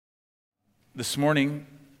This morning,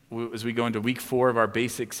 as we go into week 4 of our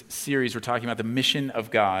Basics series, we're talking about the mission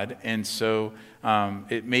of God. And so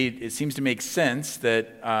it seems to make sense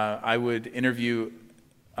that I would interview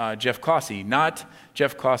Jeff Clossy, not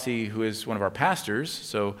Jeff Clossy, who is one of our pastors.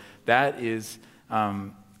 So that is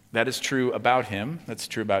true about him. That's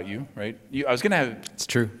true about you, right? It's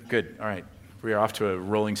true. Good. All right. We are off to a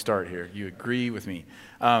rolling start here. You agree with me.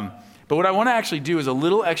 But what I want to actually do is a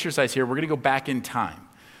little exercise here. We're going to go back in time.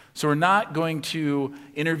 So we're not going to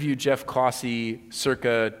interview Jeff Clossy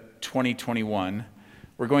circa 2021.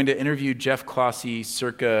 We're going to interview Jeff Clossy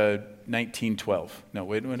circa 1912. No,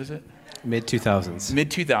 wait, what is it? Mid-2000s.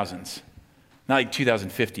 Mid-2000s. Not like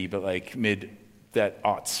 2050, but like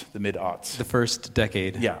mid-aughts. The first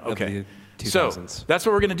decade. Yeah, okay. Of the 2000s. So that's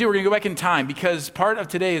what we're going to do. We're going to go back in time because part of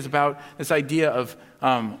today is about this idea of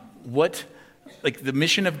the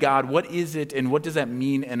mission of God, what is it, and what does that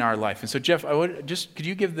mean in our life? And so, Jeff, could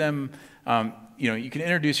you give them, you can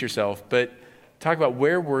introduce yourself, but talk about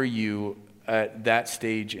where were you at that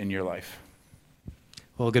stage in your life?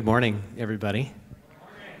 Well, good morning, everybody.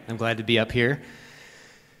 I'm glad to be up here.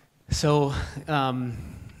 So,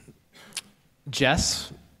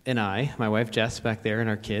 Jess and I, my wife Jess back there, and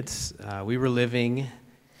our kids, we were living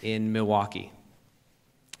in Milwaukee.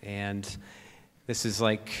 And this is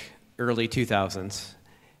like early 2000s,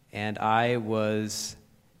 and I was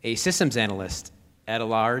a systems analyst at a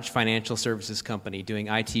large financial services company doing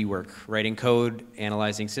IT work, writing code,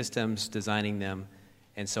 analyzing systems, designing them,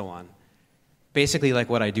 and so on. Basically like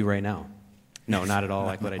what I do right now. No, not at all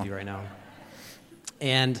like what I do right now.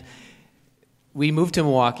 And we moved to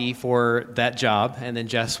Milwaukee for that job, and then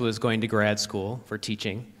Jess was going to grad school for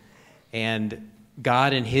teaching. And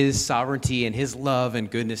God, in His sovereignty and His love and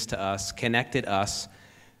goodness to us, connected us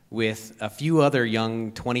with a few other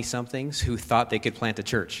young 20-somethings who thought they could plant a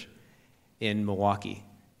church in Milwaukee,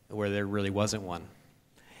 where there really wasn't one.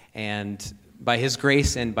 And by His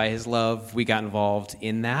grace and by His love, we got involved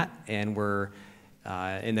in that, and we're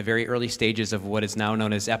in the very early stages of what is now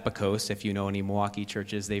known as Epikos. If you know any Milwaukee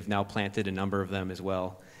churches, they've now planted a number of them as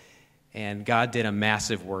well. And God did a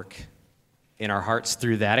massive work in our hearts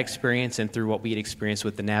through that experience and through what we had experienced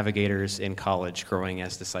with the Navigators in college, growing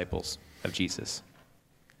as disciples of Jesus.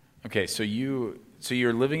 Okay, so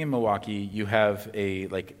you're living in Milwaukee. You have a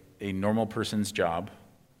normal person's job,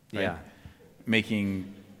 right? Yeah,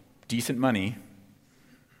 making decent money.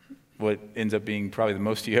 What ends up being probably the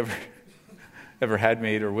most you ever had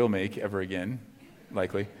made or will make ever again,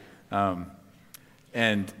 likely,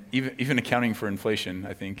 and even accounting for inflation,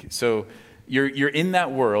 I think. So you're in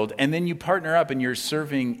that world, and then you partner up and you're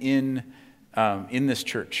serving in this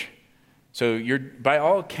church. So by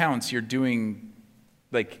all accounts, you're doing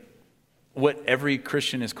what every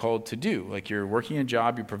Christian is called to do. Like, you're working a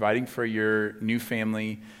job, you're providing for your new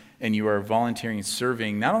family, and you are volunteering and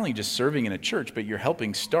serving, not only just serving in a church, but you're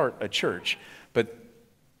helping start a church. But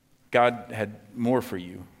God had more for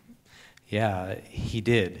you. Yeah, He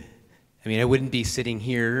did. I mean, I wouldn't be sitting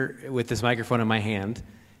here with this microphone in my hand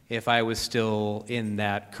if I was still in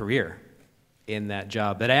that career, in that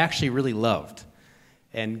job that I actually really loved.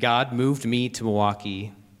 And God moved me to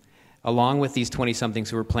Milwaukee along with these 20-somethings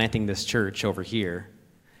who were planting this church over here.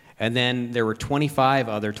 And then there were 25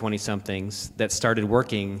 other 20-somethings that started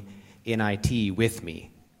working in IT with me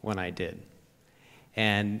when I did.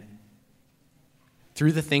 And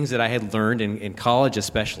through the things that I had learned in college,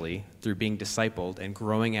 especially, through being discipled and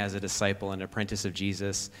growing as a disciple and apprentice of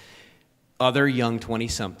Jesus, other young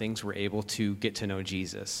 20-somethings were able to get to know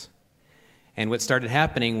Jesus. And what started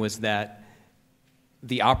happening was that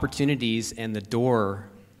the opportunities and the door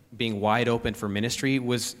being wide open for ministry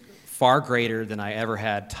was far greater than I ever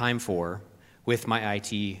had time for with my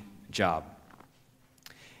IT job.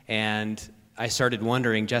 And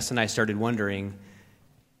Jess and I started wondering,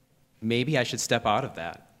 maybe I should step out of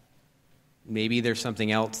that. Maybe there's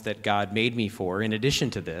something else that God made me for, in addition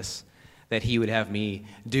to this, that He would have me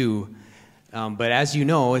do. But as you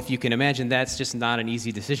know, if you can imagine, that's just not an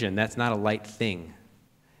easy decision. That's not a light thing.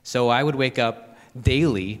 So I would wake up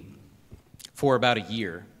daily for about a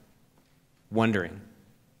year wondering,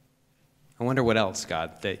 I wonder what else,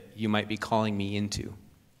 God, that you might be calling me into.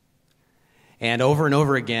 And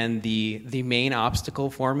over again, the main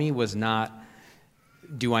obstacle for me was not,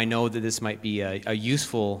 do I know that this might be a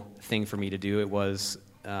useful thing for me to do? It was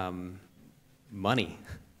money.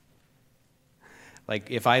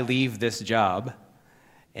 Like, if I leave this job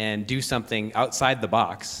and do something outside the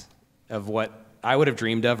box of what I would have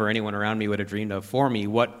dreamed of or anyone around me would have dreamed of for me,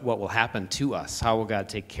 what will happen to us? How will God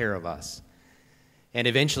take care of us? And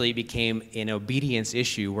eventually it became an obedience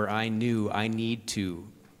issue where I knew I need to,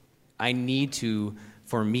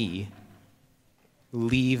 for me,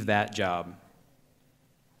 leave that job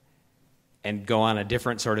and go on a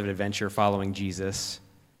different sort of adventure following Jesus,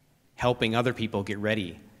 helping other people get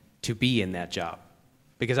ready to be in that job.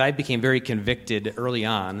 Because I became very convicted early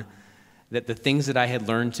on that the things that I had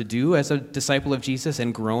learned to do as a disciple of Jesus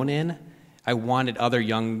and grown in, I wanted other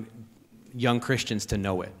young Christians to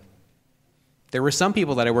know it. There were some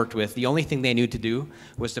people that I worked with, the only thing they knew to do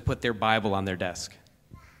was to put their Bible on their desk.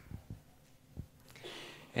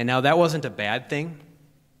 And now that wasn't a bad thing,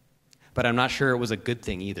 but I'm not sure it was a good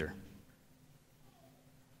thing either.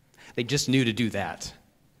 They just knew to do that.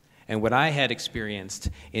 And what I had experienced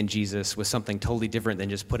in Jesus was something totally different than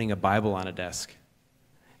just putting a Bible on a desk.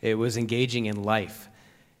 It was engaging in life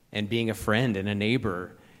and being a friend and a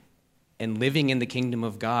neighbor and living in the kingdom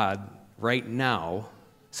of God right now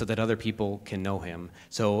so that other people can know him.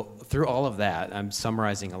 So through all of that, I'm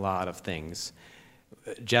summarizing a lot of things.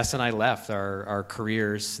 Jess and I left our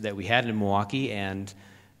careers that we had in Milwaukee and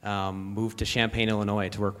moved to Champaign, Illinois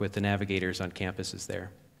to work with the navigators on campuses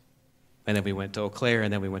there. And then we went to Eau Claire,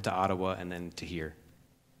 and then we went to Ottawa, and then to here.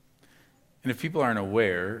 And if people aren't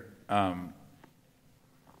aware,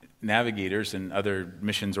 navigators and other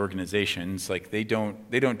missions organizations, like they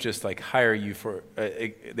don't just like hire you for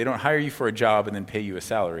they don't hire you for a job and then pay you a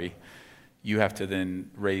salary. You have to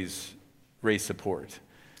then raise support.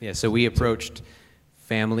 Yeah, so we approached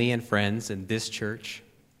family and friends in this church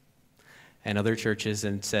and other churches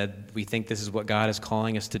and said, we think this is what God is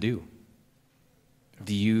calling us to do.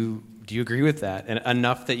 Do you agree with that? And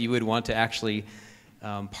enough that you would want to actually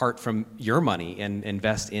part from your money and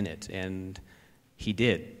invest in it. And he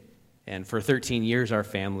did. And for 13 years, our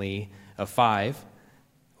family of 5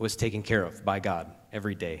 was taken care of by God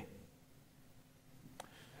every day.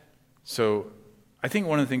 So I think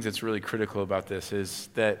one of the things that's really critical about this is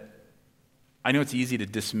that I know it's easy to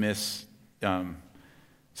dismiss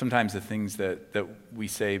sometimes the things that we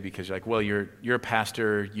say because you're like, well, you're a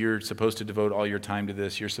pastor, you're supposed to devote all your time to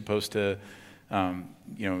this, you're supposed to,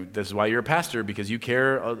 this is why you're a pastor, because you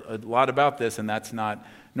care a lot about this, and that's not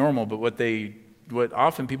normal. But what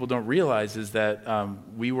often people don't realize is that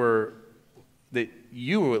that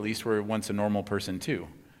you at least were once a normal person too,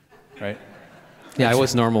 right? Yeah, I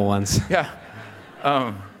was normal once. Yeah.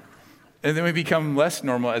 And then we become less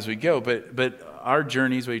normal as we go, but our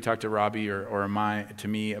journeys, when you talk to Robbie or to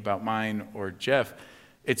me about mine or Jeff,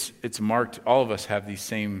 it's marked. All of us have these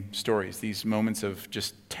same stories, these moments of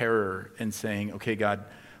just terror and saying, okay, God,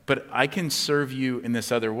 but I can serve you in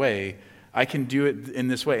this other way. I can do it in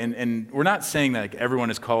this way. And we're not saying that like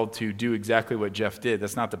everyone is called to do exactly what Jeff did.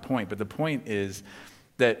 That's not the point. But the point is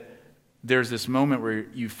that there's this moment where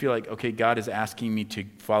you feel like, okay, God is asking me to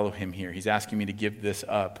follow him here. He's asking me to give this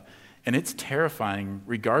up. And it's terrifying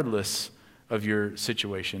regardless of your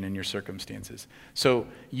situation and your circumstances. So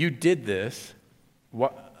you did this.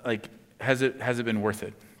 Has it been worth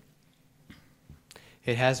it?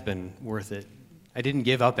 It has been worth it. I didn't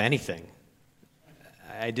give up anything.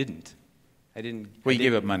 I didn't. Well, you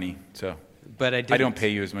gave up money, so. But I didn't. I don't pay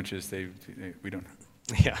you as much as we don't.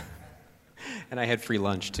 Yeah. And I had free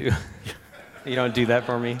lunch, too. You don't do that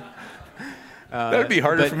for me? That would be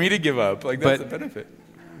harder for me to give up. Like, that's the benefit.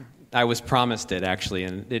 I was promised it, actually,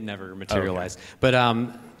 and it never materialized. Okay. But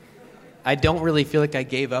I don't really feel like I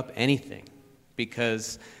gave up anything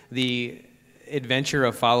because the adventure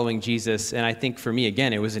of following Jesus, and I think for me,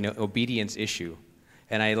 again, it was an obedience issue.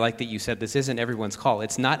 And I like that you said this isn't everyone's call.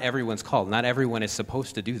 It's not everyone's call. Not everyone is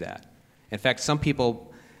supposed to do that. In fact, some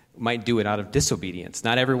people might do it out of disobedience.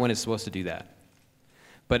 Not everyone is supposed to do that.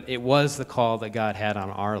 But it was the call that God had on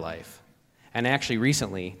our life. And actually,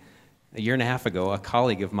 recently, a year and a half ago, a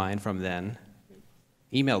colleague of mine from then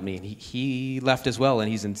emailed me. He left as well,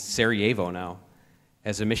 and he's in Sarajevo now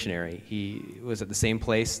as a missionary. He was at the same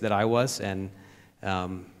place that I was and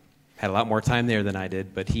had a lot more time there than I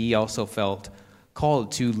did, but he also felt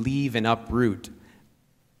called to leave and uproot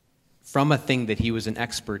from a thing that he was an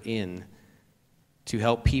expert in to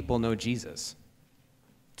help people know Jesus,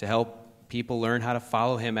 to help people learn how to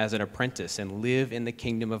follow him as an apprentice and live in the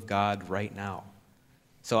kingdom of God right now.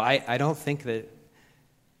 So I don't think that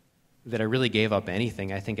I really gave up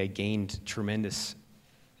anything. I think I gained tremendous...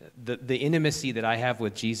 The intimacy that I have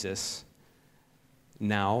with Jesus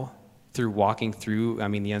now through walking through,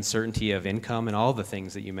 the uncertainty of income and all the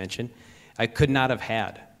things that you mentioned, I could not have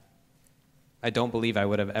had. I don't believe I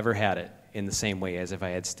would have ever had it in the same way as if I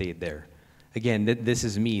had stayed there. Again, this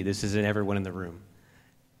is me. This isn't everyone in the room.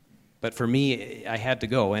 But for me, I had to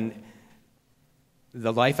go. And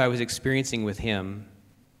the life I was experiencing with him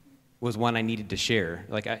was one I needed to share.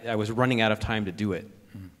 Like, I was running out of time to do it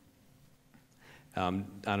on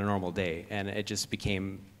a normal day. And it just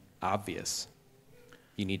became obvious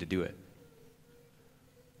you need to do it.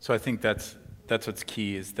 So I think that's what's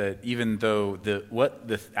key, is that even though what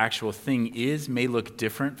the actual thing is may look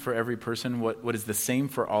different for every person, what is the same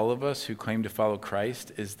for all of us who claim to follow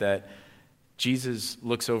Christ is that Jesus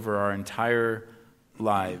looks over our entire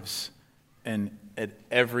lives, and in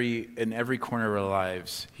every corner of our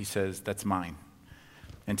lives, he says, that's mine.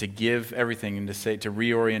 And to give everything and to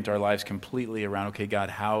reorient our lives completely around, okay, God,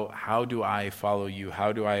 how do I follow you?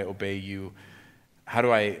 How do I obey you? How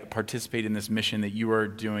do I participate in this mission that you are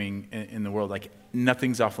doing in the world? Like,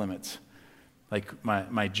 nothing's off limits. Like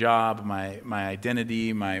my job, my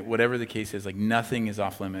identity, my whatever the case is, like nothing is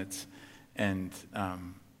off limits, and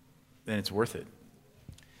it's worth it.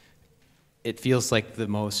 It feels like the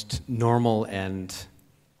most normal and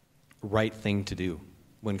right thing to do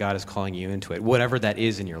when God is calling you into it, whatever that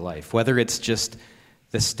is in your life. Whether it's just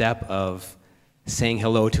the step of saying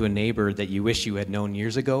hello to a neighbor that you wish you had known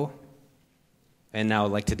years ago, and now,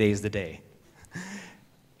 like, today's the day.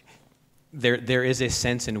 There is a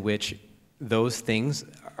sense in which those things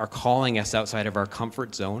are calling us outside of our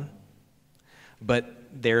comfort zone, but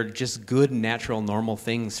they're just good, natural, normal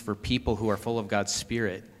things for people who are full of God's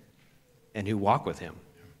Spirit and who walk with him.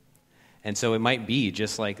 And so it might be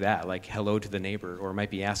just like that, like hello to the neighbor, or it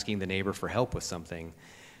might be asking the neighbor for help with something.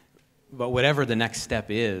 But whatever the next step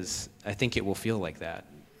is, I think it will feel like that.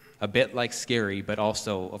 A bit like scary, but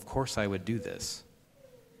also, of course I would do this.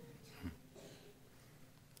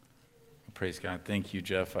 Praise God. Thank you,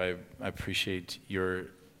 Jeff. I appreciate your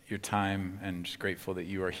time, and just grateful that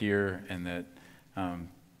you are here, and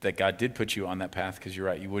that God did put you on that path, because you're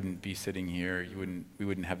right, you wouldn't be sitting here. We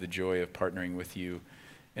wouldn't have the joy of partnering with you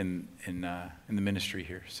in the ministry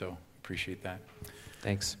here. So appreciate that.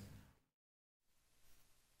 Thanks.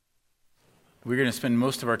 We're going to spend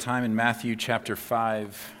most of our time in Matthew chapter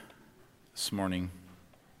 5 this morning.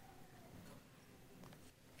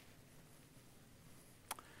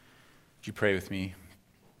 Would you pray with me?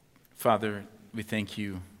 Father, we thank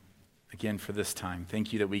you again for this time.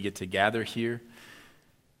 Thank you that we get to gather here.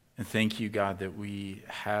 And thank you, God, that we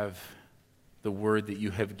have the word that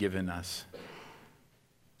you have given us.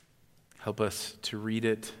 Help us to read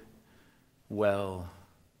it well,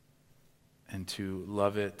 and to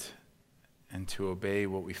love it, and to obey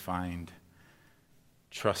what we find,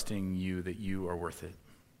 trusting you that you are worth it.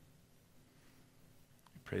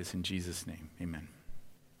 We pray this in Jesus' name. Amen.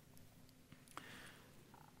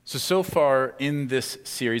 So far in this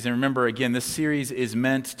series, and remember again, this series is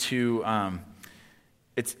meant to,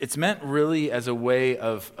 it's meant really as a way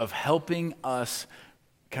of helping us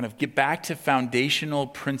kind of get back to foundational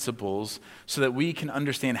principles so that we can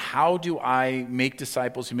understand, how do I make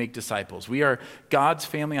disciples who make disciples? We are God's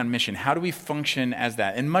family on mission. How do we function as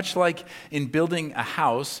that? And much like in building a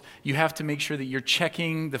house, you have to make sure that you're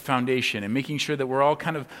checking the foundation and making sure that we're all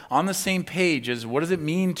kind of on the same page as, what does it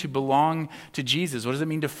mean to belong to Jesus? What does it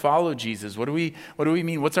mean to follow Jesus? What do we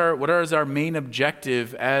mean? What is our main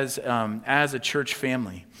objective as a church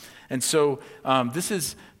family? And so this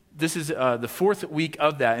is the fourth week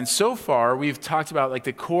of that. And so far, we've talked about like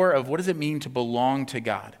the core of what does it mean to belong to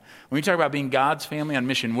God. When we talk about being God's family on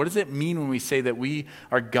mission, what does it mean when we say that we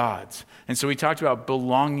are God's? And so we talked about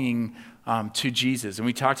belonging to Jesus. And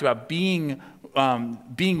we talked about being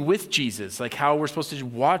with Jesus, like how we're supposed to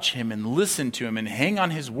watch him and listen to him and hang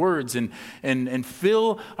on his words and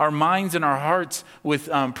fill our minds and our hearts with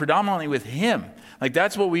predominantly with him. Like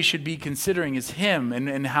that's what we should be considering, is him,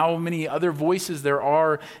 and how many other voices there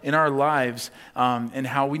are in our lives, and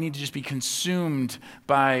how we need to just be consumed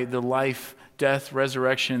by the life, death,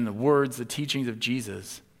 resurrection, the words, the teachings of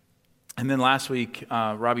Jesus. And then last week,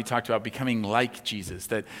 Robbie talked about becoming like Jesus,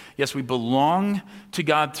 that yes, we belong to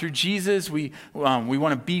God through Jesus. We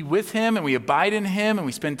want to be with him, and we abide in him, and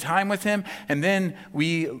we spend time with him, and then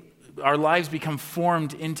our lives become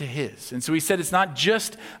formed into his. And so he said it's not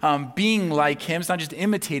just being like him, it's not just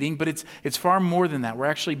imitating, but it's far more than that. We're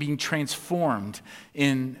actually being transformed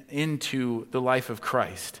into the life of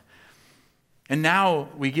Christ. And now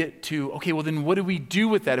we get to, okay, well then what do we do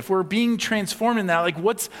with that? If we're being transformed in that, like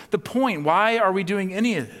what's the point? Why are we doing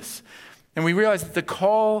any of this? And we realize that the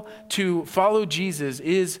call to follow Jesus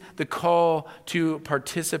is the call to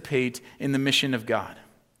participate in the mission of God.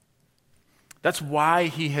 That's why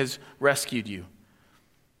he has rescued you.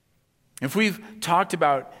 If we've talked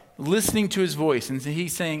about listening to his voice, and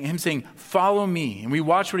him saying, follow me, and we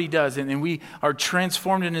watch what he does, and we are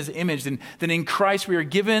transformed in his image, then in Christ we are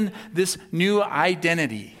given this new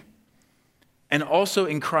identity. And also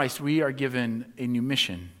in Christ we are given a new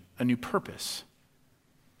mission, a new purpose.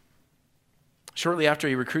 Shortly after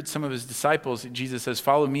he recruits some of his disciples, Jesus says,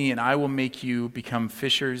 follow me and I will make you become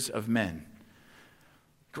fishers of men.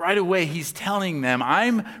 Right away, he's telling them,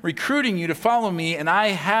 I'm recruiting you to follow me, and I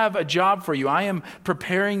have a job for you. I am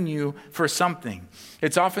preparing you for something.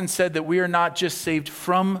 It's often said that we are not just saved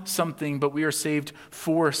from something, but we are saved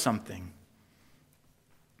for something.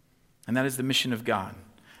 And that is the mission of God.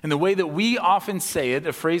 And the way that we often say it,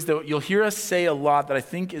 a phrase that you'll hear us say a lot that I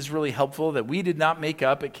think is really helpful, that we did not make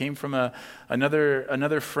up. It came from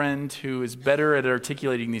another friend who is better at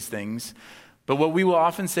articulating these things. But what we will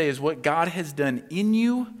often say is what God has done in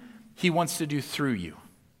you, he wants to do through you.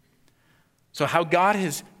 So how God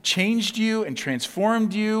has changed you and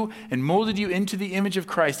transformed you and molded you into the image of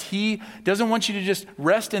Christ, he doesn't want you to just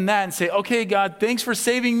rest in that and say, okay, God, thanks for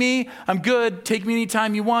saving me. I'm good. Take me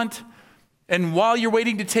anytime you want. And while you're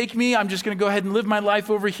waiting to take me, I'm just going to go ahead and live my life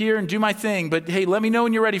over here and do my thing. But hey, let me know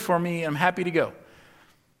when you're ready for me. I'm happy to go.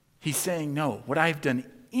 He's saying, no, what I've done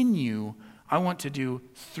in you, I want to do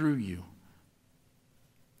through you.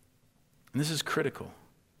 And this is critical.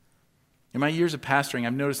 In my years of pastoring,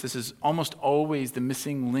 I've noticed this is almost always the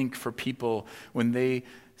missing link for people when they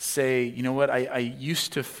say, you know what, I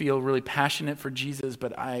used to feel really passionate for Jesus,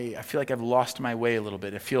 but I feel like I've lost my way a little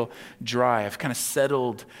bit. I feel dry. I've kind of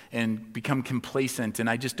settled and become complacent, and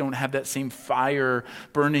I just don't have that same fire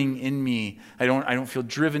burning in me. I don't feel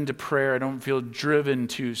driven to prayer. I don't feel driven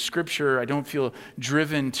to Scripture. I don't feel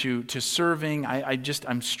driven to serving.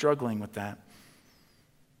 I'm struggling with that.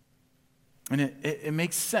 And it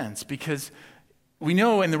makes sense because we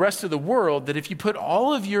know in the rest of the world that if you put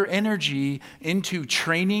all of your energy into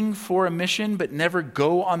training for a mission but never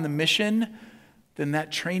go on the mission, then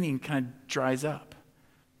that training kind of dries up.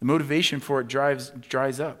 The motivation for it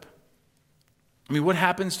dries up. I mean, what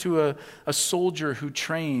happens to a soldier who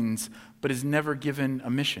trains but is never given a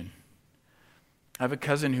mission? I have a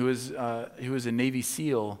cousin who was a Navy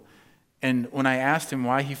SEAL, and when I asked him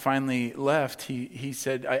why he finally left, he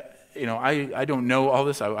said, I don't know all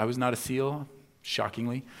this. I was not a SEAL,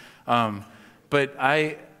 shockingly. But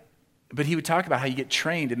he would talk about how you get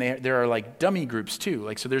trained, and there are like dummy groups too.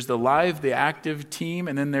 Like, so there's the active team,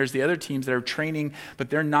 and then there's the other teams that are training,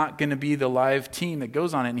 but they're not going to be the live team that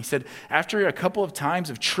goes on it. And he said, after a couple of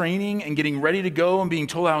times of training and getting ready to go and being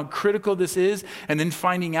told how critical this is, and then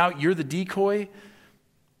finding out you're the decoy,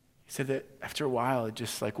 he said that after a while, it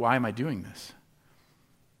just like, why am I doing this?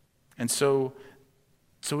 And so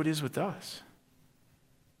it is with us.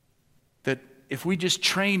 That if we just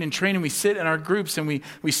train and we sit in our groups and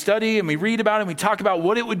we study and we read about it and we talk about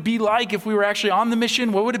what it would be like if we were actually on the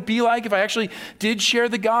mission, what would it be like if I actually did share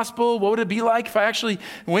the gospel? What would it be like if I actually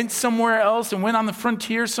went somewhere else and went on the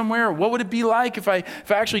frontier somewhere? Or what would it be like if I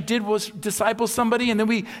actually disciple somebody? And then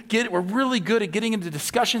we're really good at getting into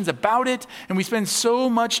discussions about it, and we spend so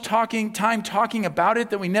much time talking about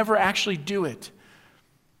it that we never actually do it.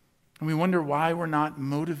 And we wonder why we're not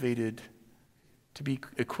motivated to be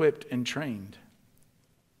equipped and trained.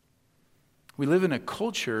 We live in a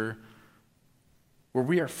culture where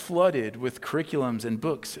we are flooded with curriculums and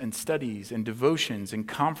books and studies and devotions and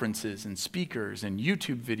conferences and speakers and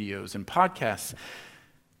YouTube videos and podcasts.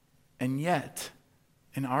 And yet,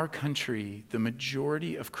 in our country, the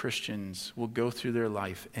majority of Christians will go through their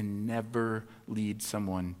life and never lead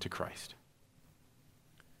someone to Christ.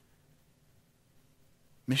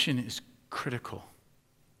 Mission is critical.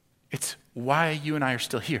 It's why you and I are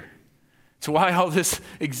still here. It's why all this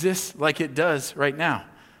exists like it does right now.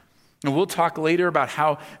 And we'll talk later about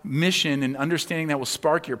how mission and understanding that will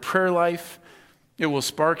spark your prayer life. It will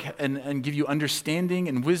spark and give you understanding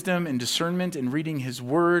and wisdom and discernment and reading his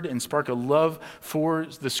word and spark a love for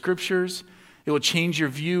the scriptures. It will change your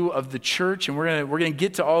view of the church, and we're gonna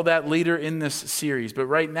get to all that later in this series. But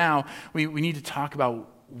right now, we need to talk about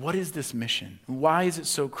what is this mission? Why is it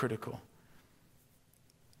so critical?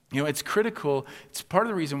 You know, it's critical. It's part of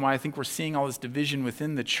the reason why I think we're seeing all this division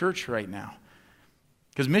within the church right now.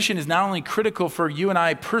 Because mission is not only critical for you and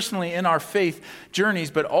I personally in our faith journeys,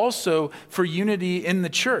 but also for unity in the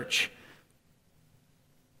church.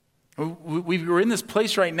 We're in this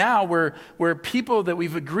place right now where people that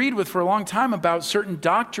we've agreed with for a long time about certain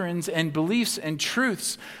doctrines and beliefs and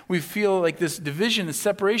truths, we feel like this division, this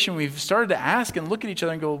separation. We've started to ask and look at each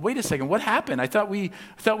other and go, wait a second, what happened? I thought we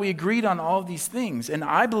agreed on all of these things. And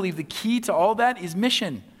I believe the key to all that is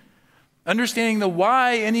mission. Understanding the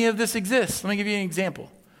why any of this exists. Let me give you an example.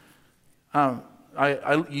 I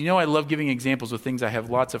love giving examples of things I have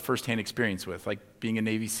lots of firsthand experience with, like being a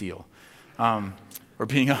Navy SEAL. Or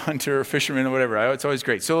being a hunter or fisherman or whatever. It's always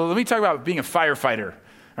great. So let me talk about being a firefighter,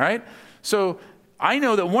 all right? So I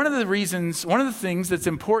know that one of the things that's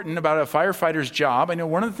important about a firefighter's job, I know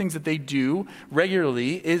one of the things that they do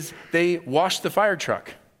regularly is they wash the fire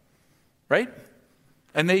truck, right?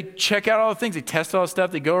 And they check out all the things. They test all the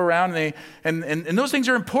stuff. They go around and those things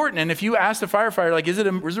are important. And if you ask the firefighter, like, is it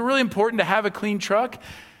really important to have a clean truck?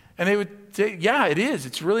 And they would say, yeah, it is.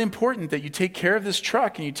 It's really important that you take care of this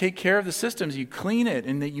truck and you take care of the systems, you clean it,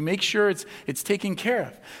 and that you make sure it's taken care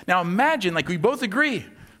of. Now imagine, like, we both agree.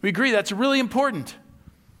 We agree that's really important.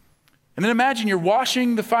 And then imagine you're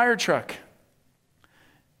washing the fire truck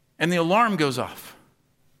and the alarm goes off.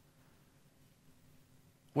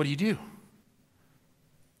 What do?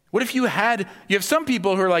 What if you have some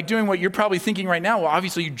people who are like doing what you're probably thinking right now? Well,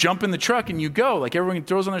 obviously you jump in the truck and you go. Like everyone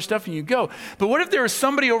throws on their stuff and you go. But what if there was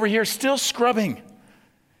somebody over here still scrubbing?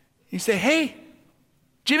 You say, hey,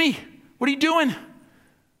 Jimmy, what are you doing?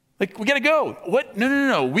 Like, we got to go. What?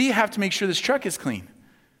 No. We have to make sure this truck is clean.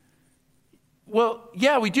 Well,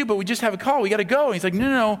 yeah, we do, but we just have a call. We got to go. And he's like,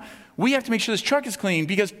 no. We have to make sure this truck is clean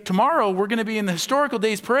because tomorrow we're going to be in the Historical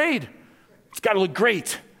Days parade. It's got to look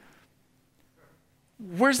great.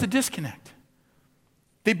 Where's the disconnect?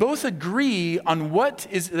 They both agree on what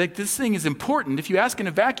is, like, this thing is important. If you ask in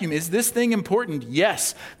a vacuum, is this thing important?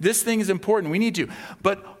 Yes, this thing is important. We need to.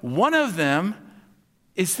 But one of them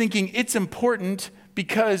is thinking it's important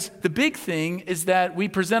because the big thing is that we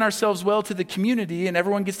present ourselves well to the community and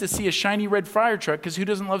everyone gets to see a shiny red fire truck, because who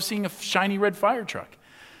doesn't love seeing a shiny red fire truck?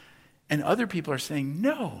 And other people are saying,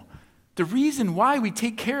 no. The reason why we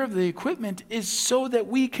take care of the equipment is so that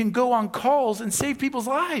we can go on calls and save people's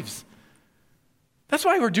lives. That's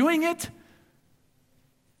why we're doing it.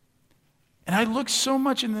 And I look so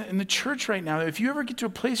much in the church right now, if you ever get to a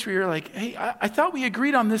place where you're like, hey, I thought we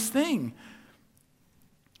agreed on this thing,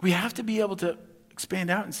 we have to be able to expand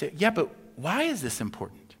out and say, yeah, but why is this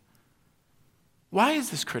important? Why is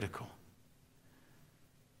this critical?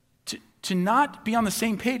 To not be on the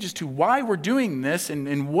same page as to why we're doing this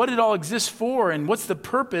and what it all exists for and what's the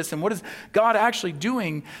purpose and what is God actually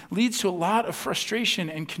doing leads to a lot of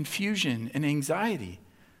frustration and confusion and anxiety.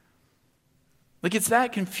 Like, it's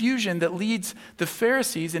that confusion that leads the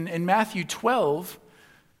Pharisees in Matthew 12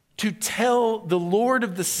 to tell the Lord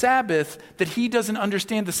of the Sabbath that he doesn't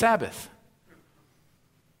understand the Sabbath.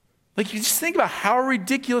 Like, you just think about how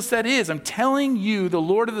ridiculous that is. I'm telling you, the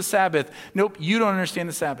Lord of the Sabbath, nope, you don't understand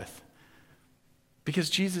the Sabbath.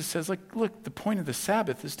 Because Jesus says, like, look, the point of the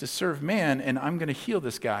Sabbath is to serve man, and I'm going to heal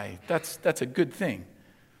this guy. That's a good thing.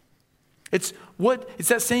 It's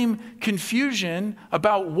that same confusion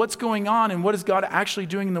about what's going on and what is God actually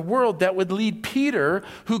doing in the world that would lead Peter,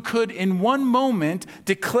 who could in one moment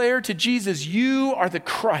declare to Jesus, you are the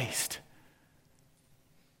Christ.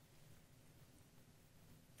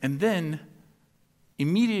 And then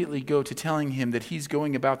immediately go to telling him that he's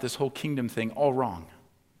going about this whole kingdom thing all wrong.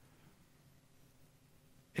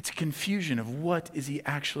 It's a confusion of what is he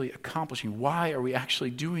actually accomplishing? Why are we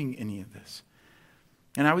actually doing any of this?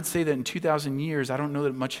 And I would say that in 2,000 years, I don't know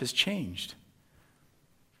that much has changed.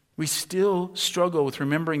 We still struggle with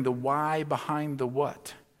remembering the why behind the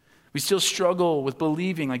what. We still struggle with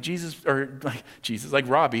believing, like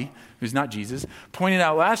Robbie, who's not Jesus, pointed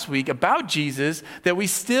out last week about Jesus, that we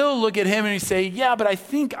still look at him and we say, yeah, but I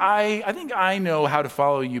think I know how to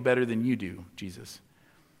follow you better than you do, Jesus.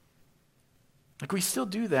 Like, we still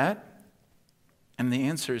do that, and the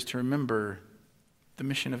answer is to remember the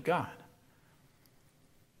mission of God.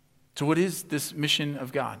 So what is this mission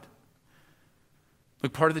of God?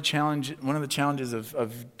 Look, part of the challenge, one of the challenges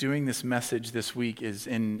of doing this message this week is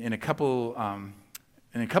in a couple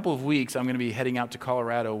of weeks, I'm going to be heading out to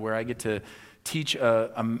Colorado, where I get to teach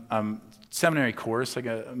a seminary course, like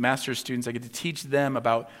a master's students. I get to teach them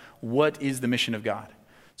about what is the mission of God.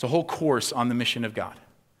 It's a whole course on the mission of God.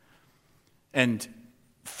 And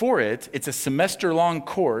for it's a semester-long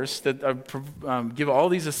course that I give all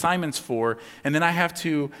these assignments for, and then I have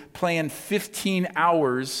to plan 15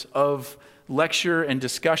 hours of lecture and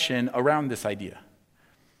discussion around this idea.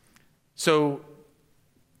 So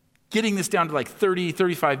getting this down to like 30,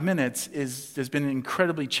 35 minutes has been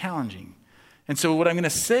incredibly challenging. And so what I'm going to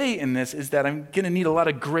say in this is that I'm going to need a lot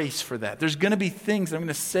of grace for that. There's going to be things that I'm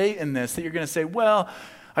going to say in this that you're going to say, well,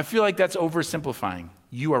 I feel like that's oversimplifying.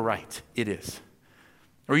 You are right. It is.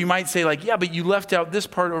 Or you might say, like, yeah, but you left out this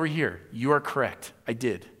part over here. You are correct. I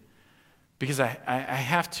did. Because I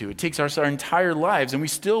have to. It takes our entire lives, and we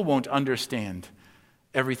still won't understand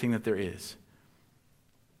everything that there is.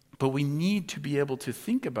 But we need to be able to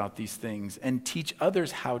think about these things and teach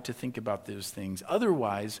others how to think about those things.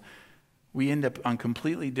 Otherwise, we end up on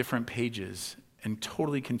completely different pages and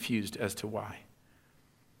totally confused as to why.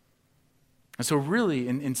 And so really,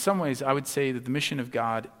 in some ways, I would say that the mission of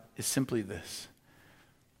God is simply this.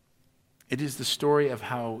 It is the story of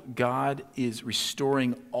how God is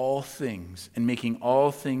restoring all things and making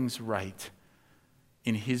all things right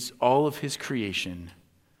in all of his creation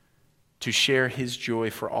to share his joy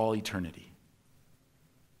for all eternity.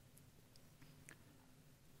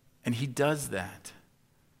 And he does that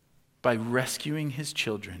by rescuing his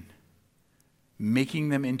children, making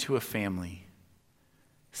them into a family,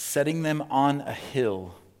 setting them on a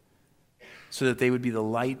hill so that they would be the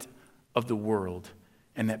light of the world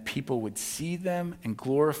and that people would see them and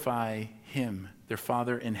glorify him, their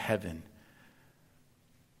Father in heaven,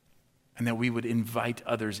 and that we would invite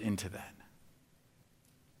others into that.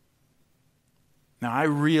 Now, I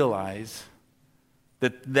realize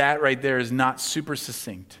that right there is not super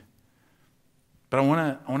succinct. But I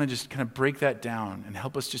want to just kind of break that down and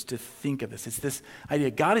help us just to think of this. It's this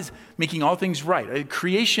idea. God is making all things right.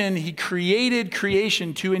 Creation, he created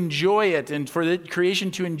creation to enjoy it and for the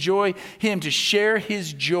creation to enjoy him, to share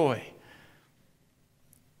his joy.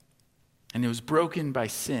 And it was broken by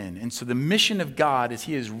sin. And so the mission of God is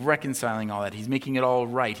he is reconciling all that. He's making it all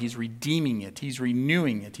right. He's redeeming it. He's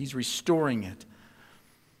renewing it. He's restoring it.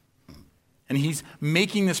 And he's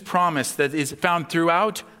making this promise that is found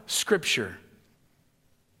throughout Scripture.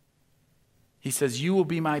 He says, you will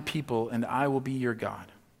be my people and I will be your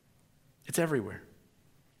God. It's everywhere,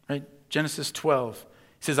 right? Genesis 12,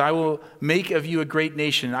 he says, I will make of you a great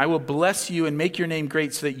nation. I will bless you and make your name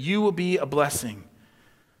great so that you will be a blessing.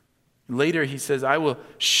 Later, he says, I will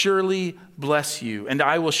surely bless you, and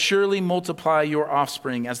I will surely multiply your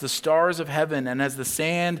offspring as the stars of heaven and as the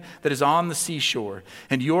sand that is on the seashore.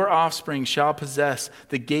 And your offspring shall possess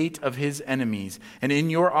the gate of his enemies. And in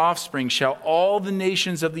your offspring shall all the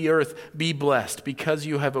nations of the earth be blessed, because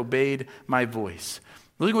you have obeyed my voice.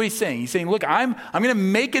 Look at what he's saying. He's saying, look, I'm going to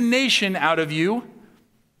make a nation out of you.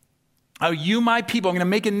 Oh, you, my people, I'm going to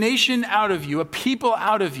make a nation out of you, a people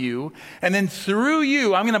out of you, and then through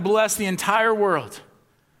you, I'm going to bless the entire world.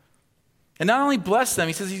 And not only bless them,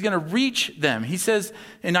 he says he's going to reach them. He says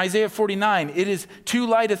in Isaiah 49, it is too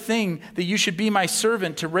light a thing that you should be my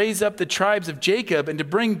servant to raise up the tribes of Jacob and to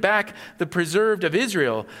bring back the preserved of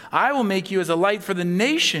Israel. I will make you as a light for the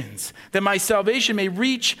nations, that my salvation may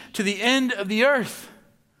reach to the end of the earth.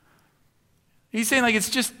 He's saying, like, it's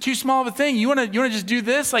just too small of a thing. You want to just do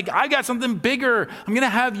this? Like, I got something bigger. I'm going to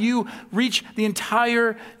have you reach the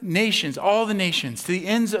entire nations, all the nations, to the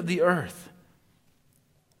ends of the earth.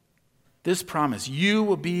 This promise, you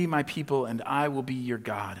will be my people and I will be your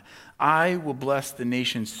God. I will bless the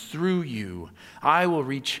nations through you. I will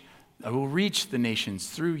reach the nations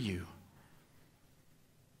through you.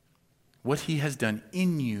 What he has done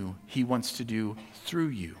in you, he wants to do through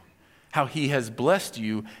you. How he has blessed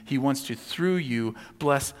you, he wants to, through you,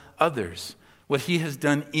 bless others. What he has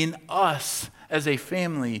done in us as a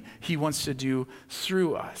family, he wants to do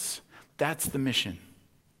through us. That's the mission.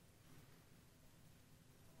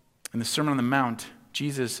 In the Sermon on the Mount,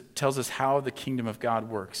 Jesus tells us how the kingdom of God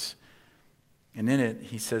works. And in it,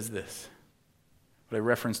 he says this, what I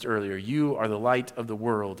referenced earlier. You are the light of the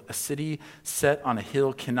world. A city set on a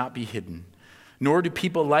hill cannot be hidden. Nor do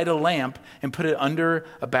people light a lamp and put it under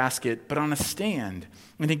a basket, but on a stand,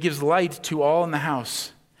 and it gives light to all in the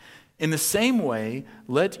house. In the same way,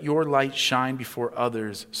 let your light shine before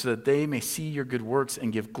others, so that they may see your good works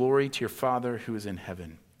and give glory to your Father who is in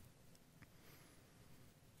heaven.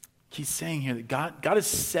 He's saying here that God is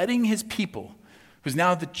setting his people, who's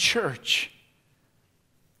now the church.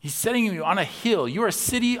 He's setting you on a hill. You are a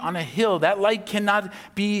city on a hill. That light cannot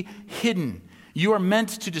be hidden. You are meant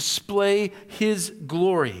to display his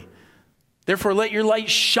glory. Therefore, let your light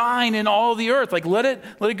shine in all the earth. Like, let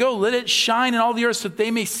it go. Let it shine in all the earth so that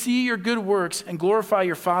they may see your good works and glorify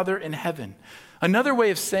your Father in heaven. Another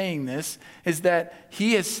way of saying this is that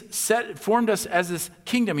he has formed us as this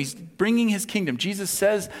kingdom. He's bringing his kingdom. Jesus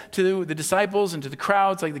says to the disciples and to the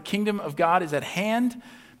crowds, like, the kingdom of God is at hand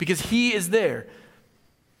because he is there.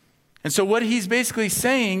 And so what he's basically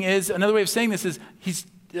saying is, another way of saying this is,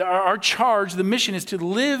 our charge, the mission, is to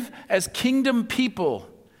live as kingdom people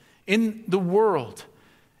in the world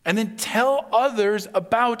and then tell others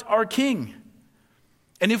about our King.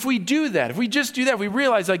 And if we do that, if we just do that, we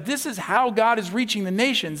realize, like, this is how God is reaching the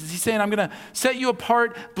nations. He's saying, I'm going to set you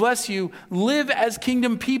apart, bless you, live as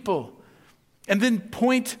kingdom people, and then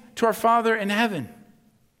point to our Father in heaven.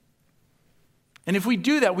 And if we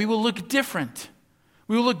do that, we will look different.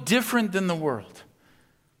 We will look different than the world.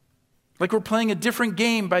 Like we're playing a different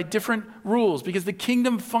game by different rules because the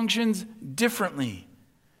kingdom functions differently.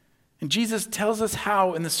 And Jesus tells us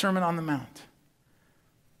how in the Sermon on the Mount.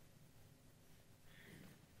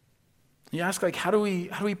 You ask, like, how do we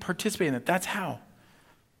participate in that? That's how.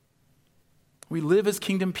 We live as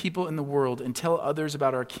kingdom people in the world and tell others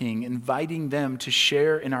about our King, inviting them to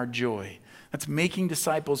share in our joy. That's making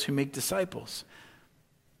disciples who make disciples.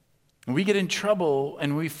 And we get in trouble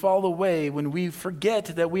and we fall away when we forget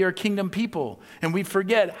that we are kingdom people, and we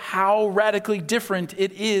forget how radically different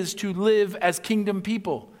it is to live as kingdom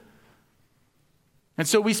people. And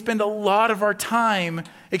so we spend a lot of our time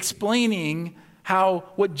explaining how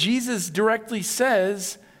what Jesus directly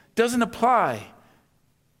says doesn't apply,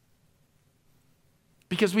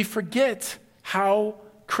 because we forget how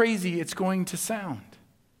crazy it's going to sound.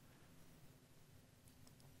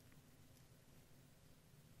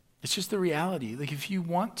 It's just the reality. Like, if you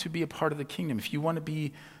want to be a part of the kingdom, if you want to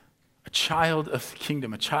be a child of the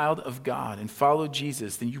kingdom, a child of God, and follow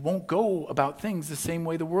Jesus, then you won't go about things the same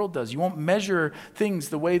way the world does. You won't measure things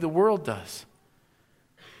the way the world does.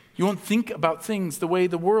 You won't think about things the way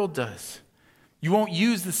the world does. You won't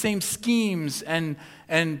use the same schemes and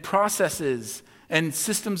processes and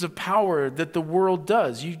systems of power that the world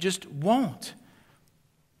does. You just won't.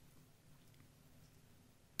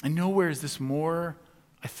 And nowhere is this more,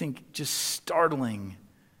 I think, just startling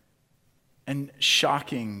and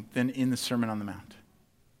shocking than in the Sermon on the Mount,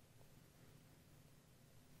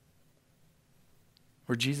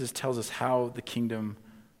 where Jesus tells us how the kingdom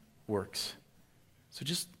works. So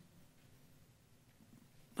just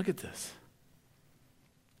look at this.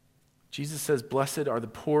 Jesus says, "Blessed are the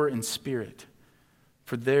poor in spirit,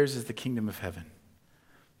 for theirs is the kingdom of heaven.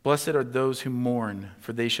 Blessed are those who mourn,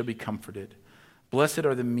 for they shall be comforted. Blessed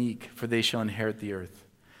are the meek, for they shall inherit the earth.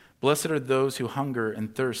 Blessed are those who hunger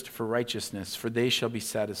and thirst for righteousness, for they shall be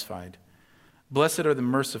satisfied. Blessed are the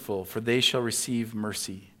merciful, for they shall receive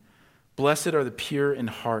mercy. Blessed are the pure in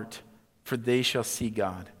heart, for they shall see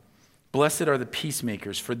God. Blessed are the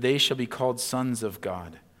peacemakers, for they shall be called sons of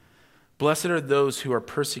God. Blessed are those who are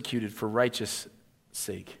persecuted for righteous'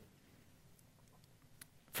 sake,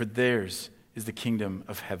 for theirs is the kingdom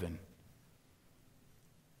of heaven."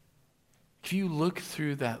 If you look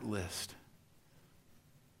through that list,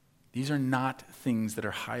 these are not things that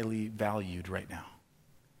are highly valued right now.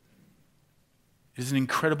 It is an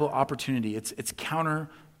incredible opportunity. It's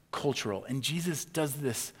counter-cultural. And Jesus does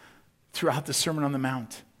this throughout the Sermon on the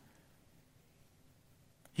Mount.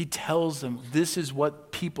 He tells them, this is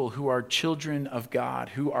what people who are children of God,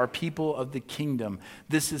 who are people of the kingdom,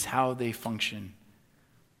 this is how they function.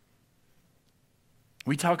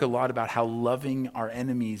 We talk a lot about how loving our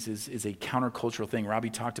enemies is a countercultural thing. Robbie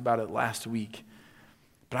talked about it last week.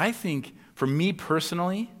 But I think, for me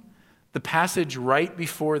personally, the passage right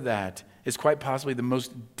before that is quite possibly the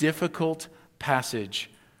most difficult passage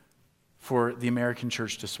for the American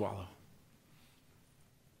church to swallow.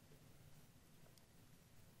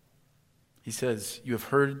 He says, "You have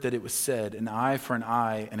heard that it was said, an eye for an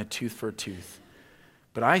eye and a tooth for a tooth.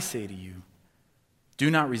 But I say to you, do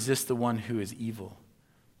not resist the one who is evil.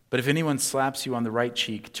 But if anyone slaps you on the right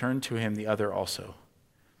cheek, turn to him the other also.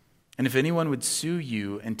 And if anyone would sue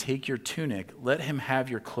you and take your tunic, let him have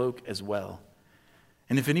your cloak as well.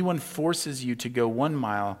 And if anyone forces you to go 1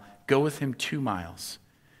 mile, go with him 2 miles.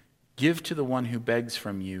 Give to the one who begs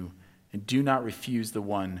from you, and do not refuse the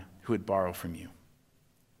one who would borrow from you."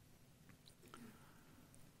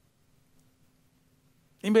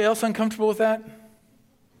 Anybody else uncomfortable with that?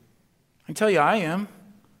 I can tell you I am.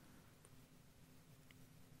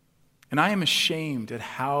 And I am ashamed at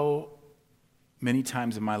how many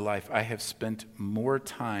times in my life I have spent more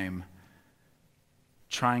time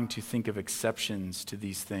trying to think of exceptions to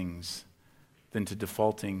these things than to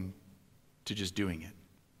defaulting to just doing it.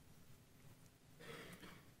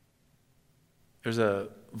 There's a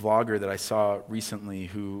vlogger that I saw recently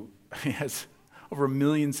who has over 1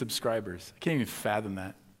 million subscribers. I can't even fathom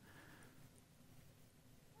that.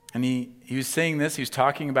 And he was saying this. He was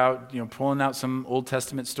talking about, pulling out some Old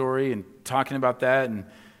Testament story and talking about that.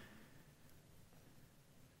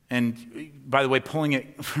 And by the way, pulling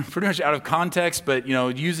it pretty much out of context, but,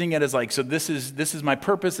 using it as like, so this is my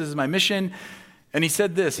purpose, this is my mission. And he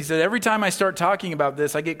said this. He said, every time I start talking about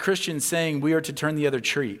this, I get Christians saying we are to turn the other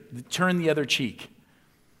cheek.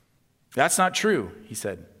 That's not true, he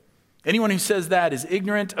said. Anyone who says that is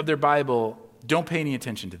ignorant of their Bible. Don't pay any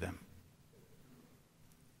attention to them.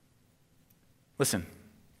 Listen,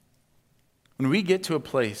 when we get to a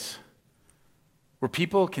place where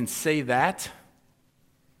people can say that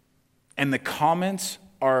and the comments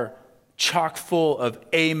are chock full of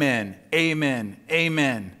amen, amen,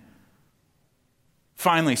 amen.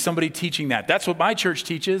 Finally, somebody teaching that. That's what my church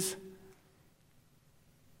teaches.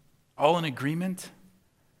 All in agreement.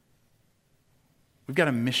 We've got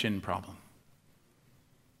a mission problem.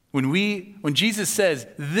 When Jesus says,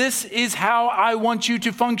 this is how I want you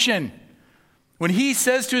to function, When he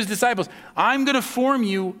says to his disciples, I'm going to form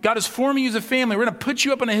you, God is forming you as a family. We're going to put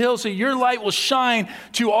you up on a hill so your light will shine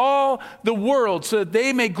to all the world so that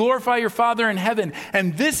they may glorify your Father in heaven.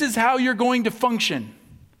 And this is how you're going to function.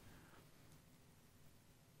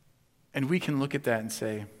 And we can look at that and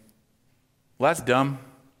say, well, that's dumb.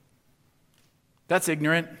 That's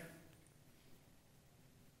ignorant.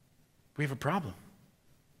 We have a problem.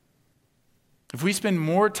 If we spend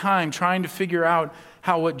more time trying to figure out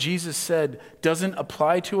how what Jesus said doesn't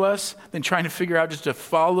apply to us than trying to figure out just to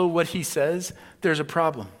follow what he says, there's a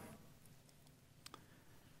problem.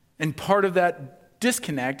 And part of that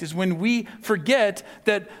disconnect is when we forget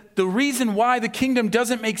that the reason why the kingdom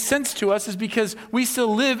doesn't make sense to us is because we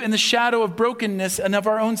still live in the shadow of brokenness and of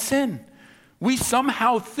our own sin. We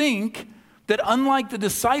somehow think that unlike the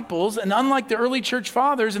disciples and unlike the early church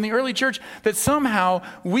fathers and the early church, that somehow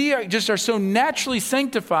we are so naturally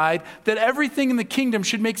sanctified that everything in the kingdom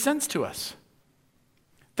should make sense to us.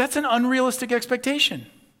 That's an unrealistic expectation.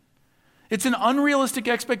 It's an unrealistic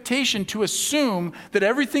expectation to assume that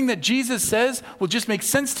everything that Jesus says will just make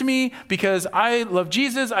sense to me because I love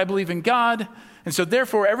Jesus, I believe in God, and so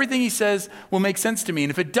therefore everything he says will make sense to me. And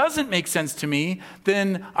if it doesn't make sense to me,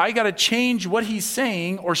 then I got to change what he's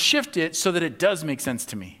saying or shift it so that it does make sense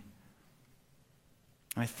to me.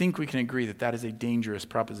 And I think we can agree that that is a dangerous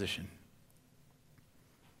proposition.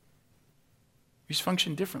 We just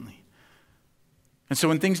function differently. And so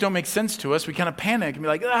when things don't make sense to us, we kind of panic and be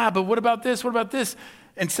like, but what about this? What about this?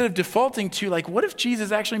 Instead of defaulting to like, what if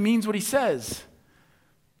Jesus actually means what he says?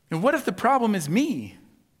 And what if the problem is me?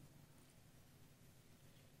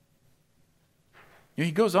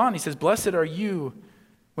 He goes on, he says, blessed are you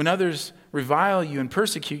when others revile you and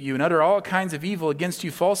persecute you and utter all kinds of evil against you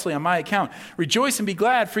falsely on my account. Rejoice and be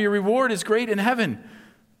glad, for your reward is great in heaven.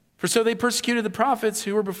 For so they persecuted the prophets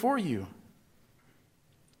who were before you.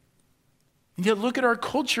 And yet look at our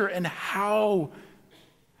culture and how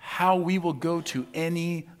we will go to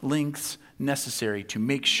any lengths necessary to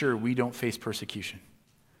make sure we don't face persecution.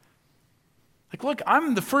 Like, look,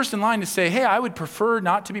 I'm the first in line to say, hey, I would prefer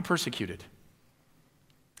not to be persecuted.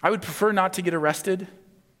 I would prefer not to get arrested,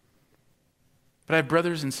 but I have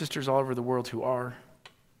brothers and sisters all over the world who are.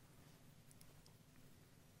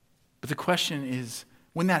 But the question is,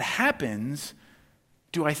 when that happens,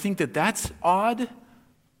 do I think that that's odd?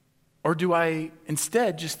 Or do I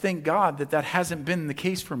instead just thank God that that hasn't been the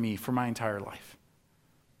case for me for my entire life?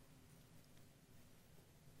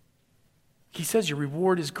 He says your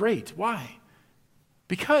reward is great. Why?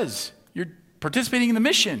 Because you're participating in the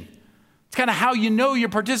mission. It's kind of how you know you're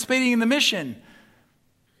participating in the mission.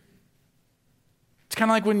 It's kind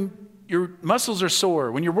of like when your muscles are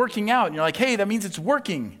sore, when you're working out and you're like, hey, that means it's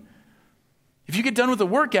working. If you get done with a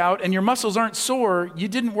workout and your muscles aren't sore, you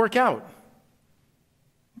didn't work out.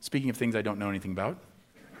 Speaking of things I don't know anything about.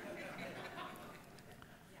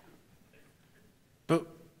 But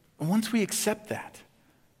once we accept that,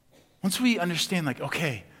 once we understand like,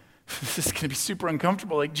 okay, this is going to be super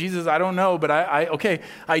uncomfortable. Like, Jesus, I don't know, but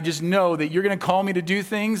I just know that you're going to call me to do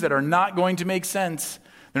things that are not going to make sense.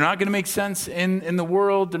 They're not going to make sense in the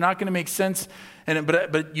world. They're not going to make sense.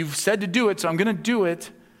 But you've said to do it, so I'm going to do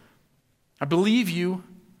it. I believe you.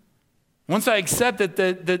 Once I accept that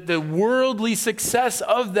the worldly success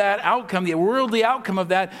of that outcome, the worldly outcome of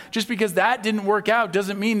that, just because that didn't work out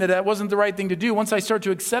doesn't mean that that wasn't the right thing to do. Once I start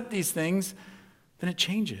to accept these things, then it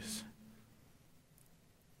changes.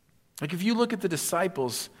 Like if you look at the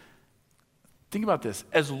disciples, think about this.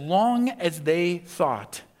 As long as they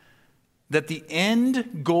thought that the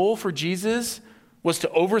end goal for Jesus was to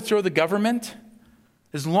overthrow the government,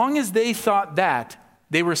 as long as they thought that,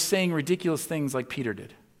 they were saying ridiculous things like Peter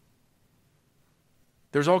did.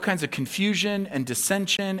 There's all kinds of confusion and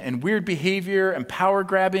dissension and weird behavior and power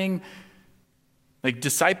grabbing. Like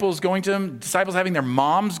disciples going to him, disciples having their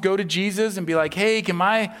moms go to Jesus and be like, hey, can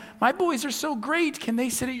my boys are so great. Can they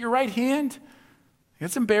sit at your right hand?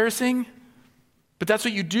 That's embarrassing. But that's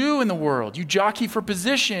what you do in the world. You jockey for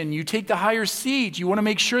position. You take the higher seat. You want to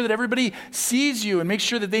make sure that everybody sees you and make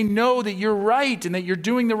sure that they know that you're right and that you're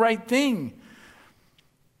doing the right thing.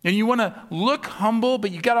 And you want to look humble,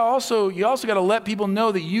 but you also got to let people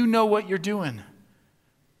know that you know what you're doing.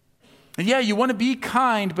 And yeah, you want to be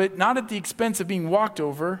kind, but not at the expense of being walked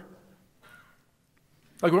over.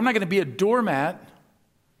 Like, we're not going to be a doormat.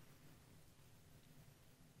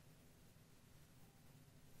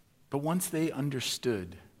 But once they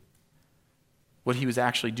understood what he was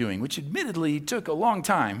actually doing, which admittedly took a long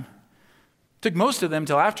time, took most of them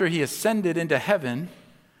till after he ascended into heaven.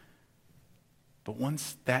 But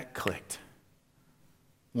once that clicked,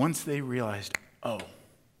 once they realized, oh,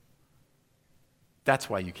 that's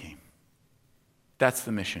why you came. That's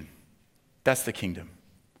the mission. That's the kingdom.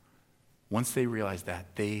 Once they realized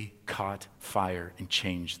that, they caught fire and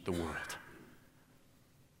changed the world.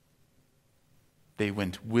 They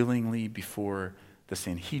went willingly before the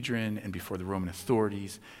Sanhedrin and before the Roman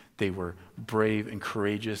authorities. They were brave and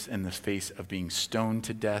courageous in the face of being stoned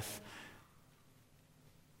to death.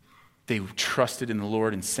 They trusted in the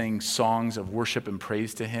Lord and sang songs of worship and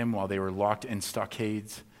praise to him while they were locked in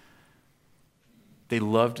stockades. They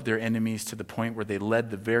loved their enemies to the point where they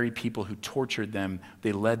led the very people who tortured them,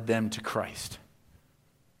 they led them to Christ.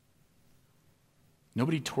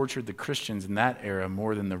 Nobody tortured the Christians in that era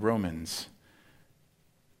more than the Romans.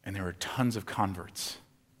 And there were tons of converts.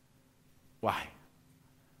 Why?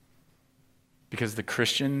 Because the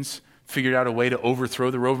Christians figured out a way to overthrow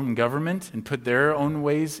the Roman government and put their own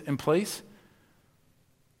ways in place?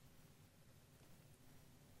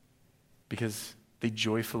 Because they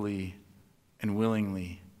joyfully and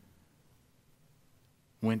willingly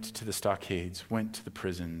went to the stockades, went to the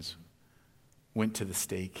prisons, went to the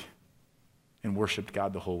stake, and worshiped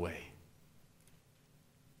God the whole way.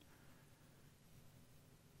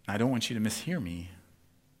 I don't want you to mishear me.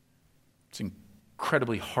 It's an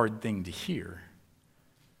incredibly hard thing to hear.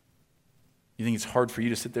 You think it's hard for you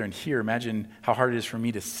to sit there and hear? Imagine how hard it is for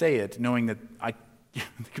me to say it, knowing that it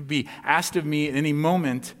could be asked of me at any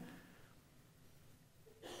moment.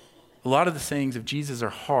 A lot of the sayings of Jesus are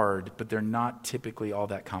hard, but they're not typically all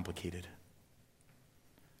that complicated.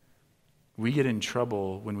 We get in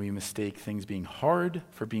trouble when we mistake things being hard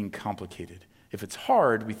for being complicated. If it's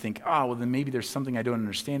hard, we think, well, then maybe there's something I don't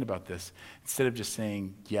understand about this, instead of just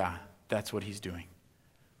saying, yeah, that's what he's doing.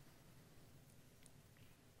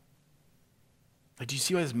 Like, do you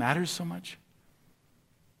see why this matters so much?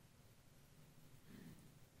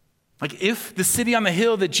 Like, if the city on the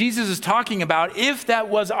hill that Jesus is talking about, if that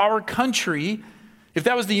was our country, if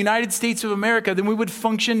that was the United States of America, then we would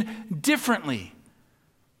function differently.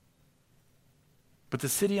 But the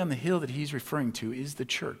city on the hill that he's referring to is the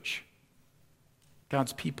church,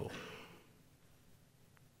 God's people.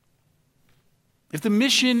 If the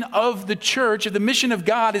mission of the church, if the mission of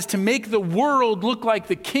God is to make the world look like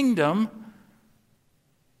the kingdom,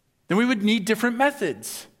 then we would need different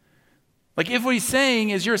methods. Like, if what he's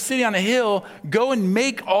saying is you're a city on a hill, go and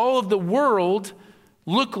make all of the world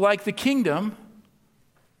look like the kingdom,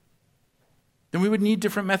 then we would need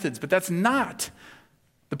different methods. But that's not.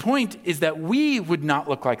 The point is that we would not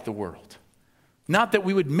look like the world. Not that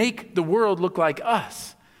we would make the world look like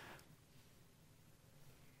us.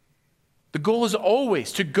 The goal is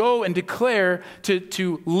always to go and declare,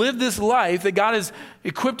 to live this life that God has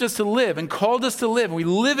equipped us to live and called us to live. And we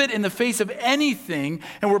live it in the face of anything,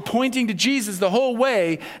 and we're pointing to Jesus the whole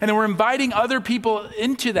way, and then we're inviting other people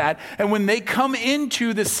into that. And when they come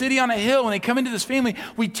into the city on a hill, when they come into this family,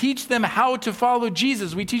 we teach them how to follow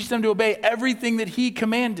Jesus. We teach them to obey everything that he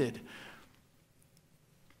commanded,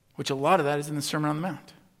 which a lot of that is in the Sermon on the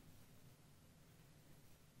Mount.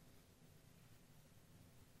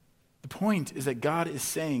 The point is that God is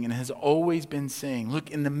saying, and has always been saying,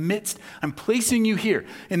 look, in the midst, I'm placing you here,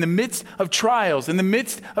 in the midst of trials, in the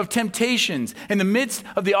midst of temptations, in the midst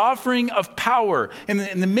of the offering of power,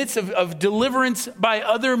 in the midst of deliverance by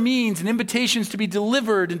other means and invitations to be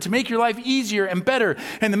delivered and to make your life easier and better,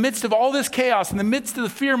 in the midst of all this chaos, in the midst of the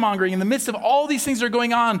fear-mongering, in the midst of all these things that are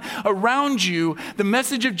going on around you, the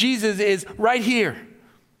message of Jesus is right here.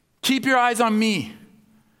 Keep your eyes on me.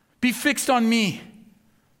 Be fixed on me.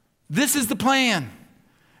 This is the plan.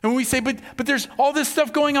 And when we say, but there's all this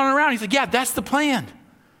stuff going on around, he's like, yeah, that's the plan.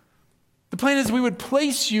 The plan is we would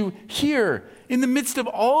place you here in the midst of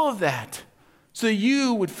all of that so that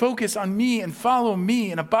you would focus on me and follow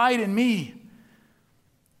me and abide in me.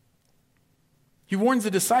 He warns the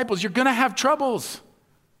disciples, you're going to have troubles.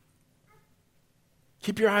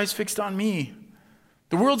 Keep your eyes fixed on me.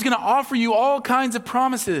 The world's going to offer you all kinds of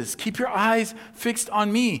promises. Keep your eyes fixed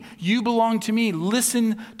on me. You belong to me.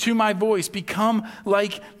 Listen to my voice. Become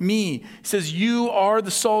like me. He says, you are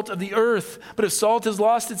the salt of the earth. But if salt has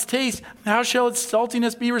lost its taste, how shall its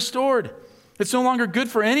saltiness be restored? It's no longer good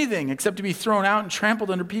for anything except to be thrown out and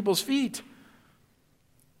trampled under people's feet.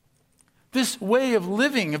 This way of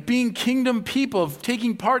living, of being kingdom people, of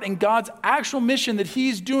taking part in God's actual mission that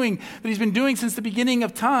he's doing, that he's been doing since the beginning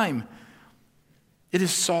of time, it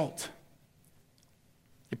is salt.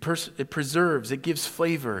 It preserves. It gives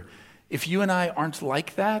flavor. If you and I aren't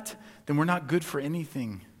like that, then we're not good for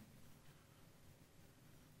anything.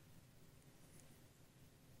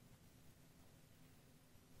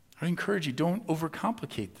 I encourage you, don't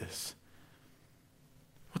overcomplicate this.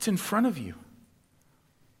 What's in front of you?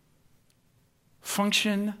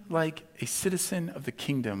 Function like a citizen of the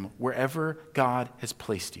kingdom wherever God has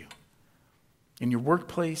placed you. In your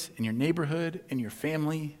workplace, in your neighborhood, in your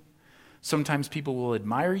family. Sometimes people will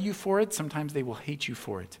admire you for it. Sometimes they will hate you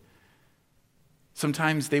for it.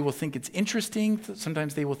 Sometimes they will think it's interesting.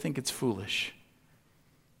 Sometimes they will think it's foolish.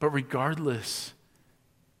 But regardless,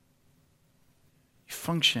 you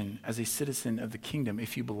function as a citizen of the kingdom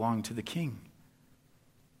if you belong to the King.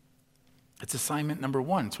 It's assignment number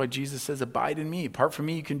one. That's why Jesus says, abide in me. Apart from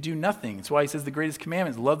me, you can do nothing. It's why he says the greatest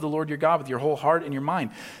commandment is love the Lord your God with your whole heart and your mind.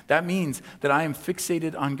 That means that I am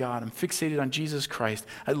fixated on God. I'm fixated on Jesus Christ.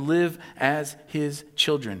 I live as his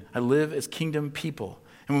children. I live as kingdom people.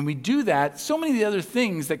 And when we do that, so many of the other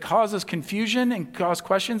things that cause us confusion and cause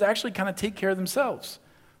questions actually kind of take care of themselves.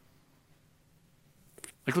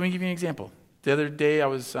 Like, let me give you an example. The other day, I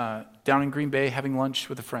was down in Green Bay having lunch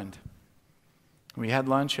with a friend. We had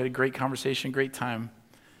lunch, had a great conversation, great time.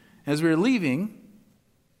 And as we were leaving,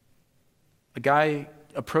 a guy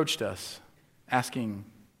approached us asking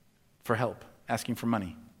for help, asking for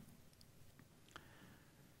money.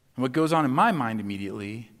 And what goes on in my mind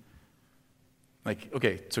immediately, like,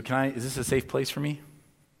 okay, so is this a safe place for me?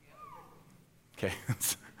 Okay,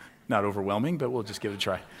 it's not overwhelming, but we'll just give it a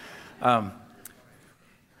try.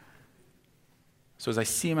 So as I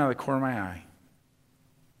see him out of the corner of my eye,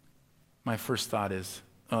 my first thought is,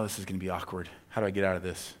 oh, this is going to be awkward. How do I get out of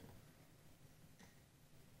this?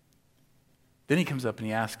 Then he comes up and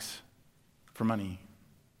he asks for money.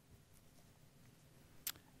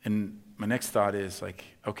 And my next thought is like,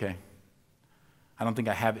 okay, I don't think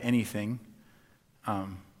I have anything,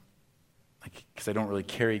 because I don't really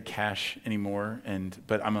carry cash anymore.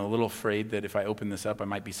 But I'm a little afraid that if I open this up, I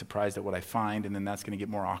might be surprised at what I find, and then that's going to get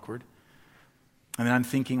more awkward. And then I'm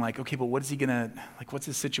thinking like, okay, but what is he gonna, like, what's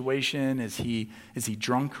his situation? Is he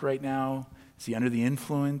drunk right now? Is he under the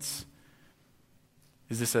influence?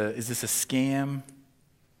 Is this a scam?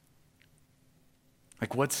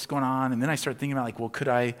 Like, what's going on? And then I start thinking about like, well,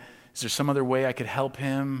 is there some other way I could help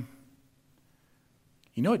him?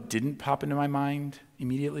 You know what didn't pop into my mind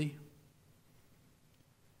immediately?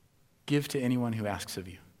 Give to anyone who asks of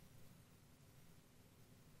you.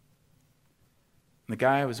 And the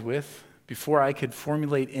guy I was with, before I could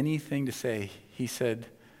formulate anything to say, he said,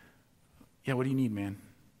 yeah, what do you need, man?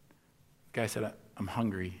 The guy said, I'm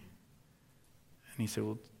hungry. And he said,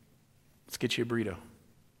 well, let's get you a burrito.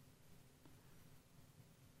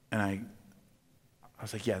 And I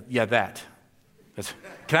was like, yeah, that.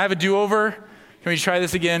 Can I have a do-over? Can we try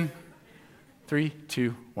this again? 3,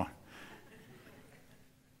 2, 1.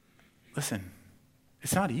 Listen,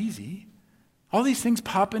 it's not easy. All these things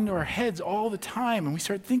pop into our heads all the time, and we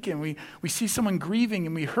start thinking, we see someone grieving,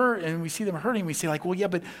 and we hurt, and we see them hurting, we say like, well, yeah,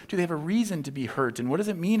 but do they have a reason to be hurt? And what does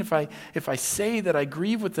it mean if I say that I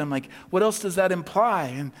grieve with them? Like, what else does that imply?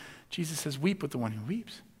 And Jesus says, weep with the one who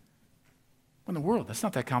weeps. What in the world? That's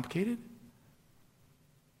not that complicated.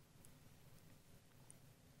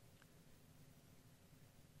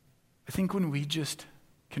 I think when we just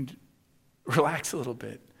can relax a little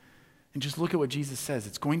bit, and just look at what Jesus says.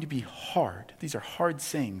 It's going to be hard. These are hard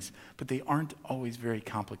sayings, but they aren't always very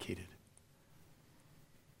complicated.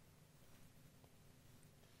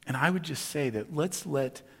 And I would just say that let's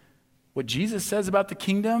let what Jesus says about the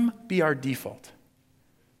kingdom be our default.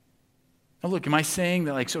 Now look, am I saying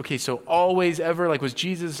that so always ever, was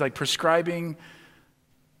Jesus prescribing,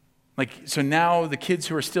 so now the kids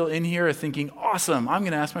who are still in here are thinking, awesome, I'm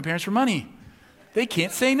going to ask my parents for money. They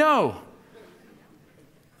can't say no.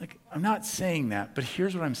 I'm not saying that, but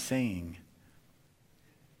here's what I'm saying.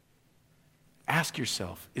 Ask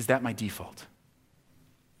yourself, is that my default?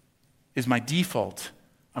 Is my default,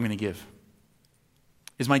 I'm going to give?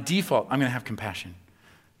 Is my default, I'm going to have compassion?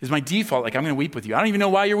 Is my default, I'm going to weep with you? I don't even know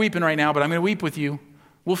why you're weeping right now, but I'm going to weep with you.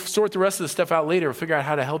 We'll sort the rest of the stuff out later. We'll figure out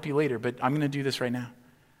how to help you later, but I'm going to do this right now.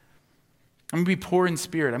 I'm going to be poor in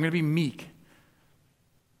spirit. I'm going to be meek.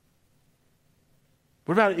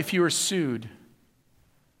 What about if you were sued?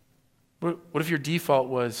 What if your default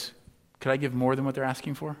was, could I give more than what they're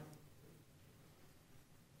asking for?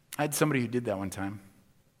 I had somebody who did that one time.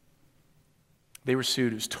 They were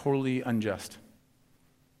sued. It was totally unjust.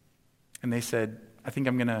 And they said,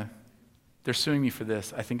 they're suing me for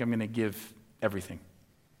this. I think I'm going to give everything.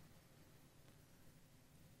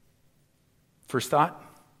 First thought,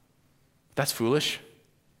 that's foolish.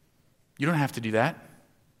 You don't have to do that.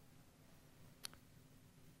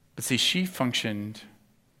 But see, she functioned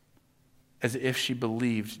as if she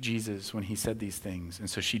believed Jesus when he said these things, and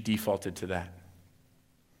so she defaulted to that.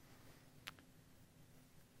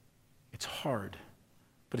 It's hard,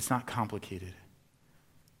 but it's not complicated.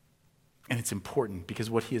 And it's important because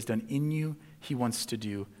what he has done in you, he wants to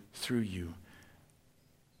do through you.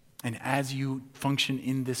 And as you function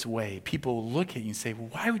in this way, people look at you and say, well,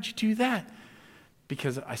 why would you do that?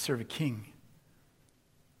 Because I serve a king.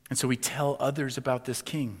 And so we tell others about this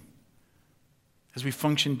king. As we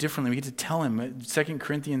function differently, we get to tell him. 2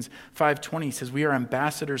 Corinthians 5:20 says, we are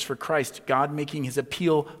ambassadors for Christ, God making his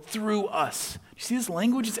appeal through us. You see this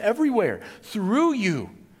language? It's everywhere. Through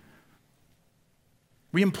you.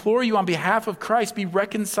 We implore you on behalf of Christ, be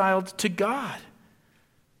reconciled to God.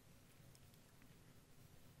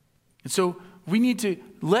 And so we need to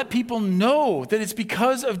let people know that it's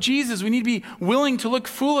because of Jesus. We need to be willing to look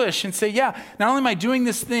foolish and say, yeah, not only am I doing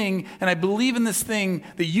this thing and I believe in this thing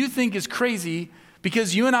that you think is crazy,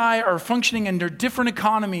 because you and I are functioning under different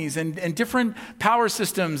economies and different power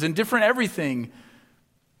systems and different everything.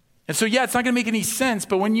 And so, yeah, it's not going to make any sense,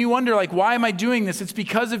 but when you wonder, like, why am I doing this? It's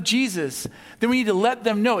because of Jesus. Then we need to let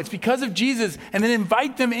them know it's because of Jesus and then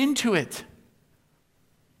invite them into it.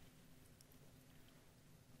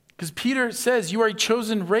 Because Peter says, you are a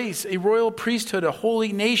chosen race, a royal priesthood, a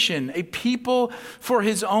holy nation, a people for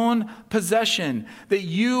his own possession, that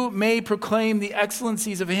you may proclaim the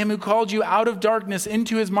excellencies of him who called you out of darkness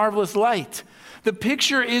into his marvelous light. The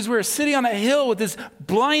picture is we're sitting on a hill with this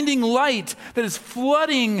blinding light that is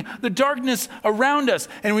flooding the darkness around us.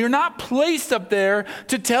 And we are not placed up there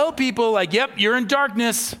to tell people like, yep, you're in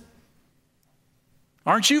darkness.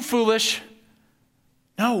 Aren't you foolish?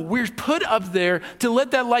 No, we're put up there to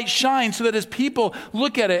let that light shine so that as people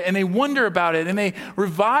look at it and they wonder about it and they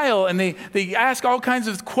revile and they ask all kinds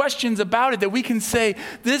of questions about it, that we can say,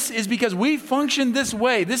 this is because we function this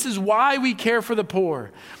way. This is why we care for the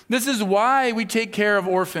poor. This is why we take care of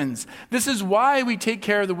orphans. This is why we take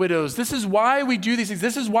care of the widows. This is why we do these things.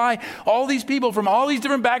 This is why all these people from all these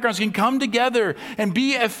different backgrounds can come together and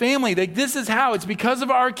be a family. Like, this is how. It's because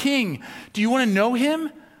of our King. Do you want to know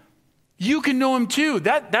him? You can know him too.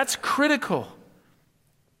 That's critical.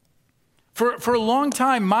 For a long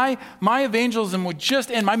time, my evangelism would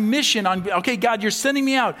just end, my mission on, okay, God, you're sending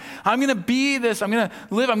me out. I'm going to be this. I'm going to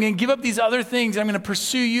live. I'm going to give up these other things. I'm going to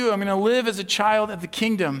pursue you. I'm going to live as a child of the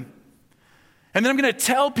kingdom. And then I'm going to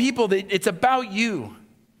tell people that it's about you.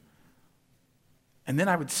 And then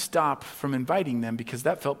I would stop from inviting them because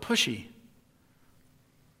that felt pushy.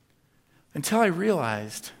 Until I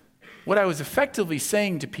realized what I was effectively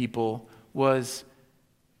saying to people was,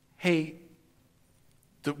 hey,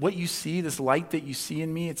 what you see, this light that you see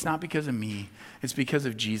in me, it's not because of me. It's because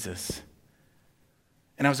of Jesus.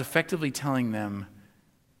 And I was effectively telling them,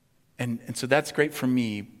 and so that's great for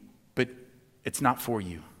me, but it's not for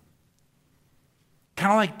you.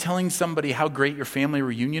 Kind of like telling somebody how great your family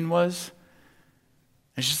reunion was.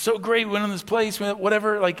 It's just so great. We went on this place,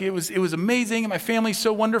 whatever. Like it was amazing, and my family's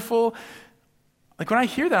so wonderful. Like when I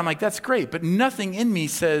hear that, I'm like, that's great. But nothing in me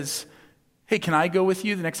says, hey, can I go with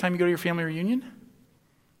you the next time you go to your family reunion?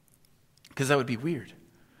 Because that would be weird.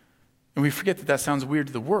 And we forget that sounds weird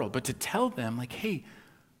to the world. But to tell them, like, hey,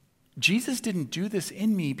 Jesus didn't do this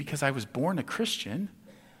in me because I was born a Christian.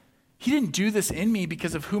 He didn't do this in me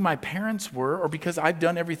because of who my parents were or because I've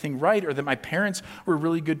done everything right or that my parents were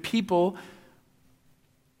really good people.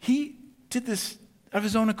 He did this of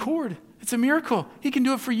his own accord. It's a miracle. He can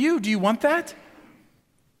do it for you. Do you want that?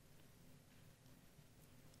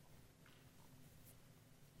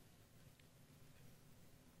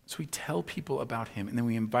 So we tell people about him, and then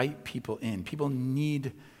we invite people in. People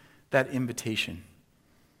need that invitation.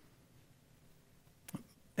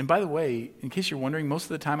 And by the way, in case you're wondering, most of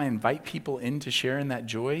the time I invite people in to share in that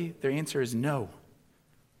joy, their answer is no.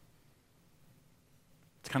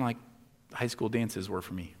 It's kind of like high school dances were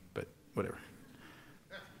for me, but whatever.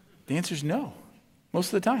 The answer is no, most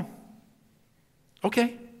of the time.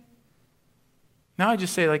 Okay. Now I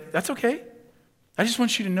just say, like, that's okay. I just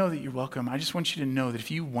want you to know that you're welcome. I just want you to know that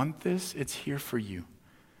if you want this, it's here for you.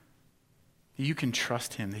 That you can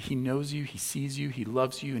trust him, that he knows you, he sees you, he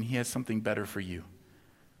loves you, and he has something better for you.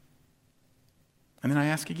 And then I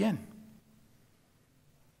ask again.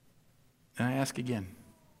 And I ask again.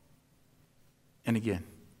 And again.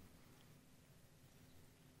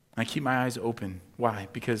 I keep my eyes open. Why?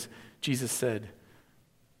 Because Jesus said,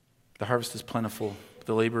 the harvest is plentiful,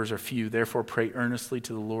 the laborers are few. Therefore, pray earnestly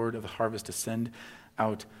to the Lord of the harvest to send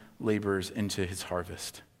out laborers into his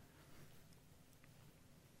harvest.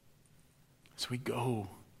 So we go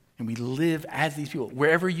and we live as these people,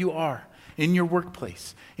 wherever you are, in your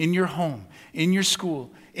workplace, in your home, in your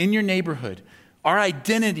school, in your neighborhood. Our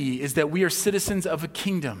identity is that we are citizens of a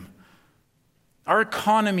kingdom. Our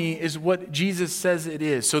economy is what Jesus says it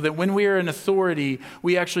is, so that when we are in authority,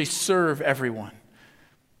 we actually serve everyone.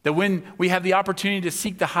 That when we have the opportunity to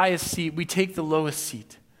seek the highest seat, we take the lowest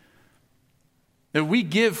seat. That we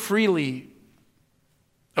give freely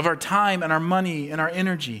of our time and our money and our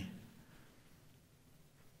energy.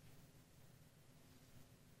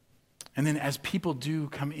 And then as people do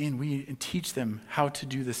come in, we teach them how to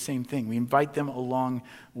do the same thing. We invite them along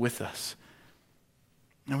with us.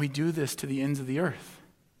 And we do this to the ends of the earth.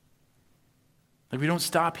 Like, we don't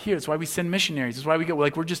stop here. That's why we send missionaries. That's why we go,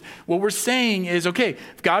 like, what we're saying is, okay,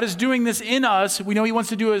 if God is doing this in us, we know he wants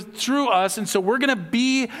to do it through us, and so we're going to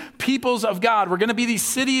be peoples of God. We're going to be these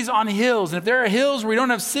cities on hills. And if there are hills where we don't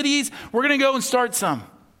have cities, we're going to go and start some.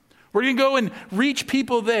 We're going to go and reach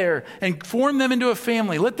people there and form them into a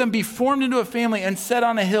family. Let them be formed into a family and set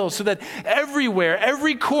on a hill so that everywhere,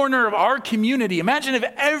 every corner of our community, imagine if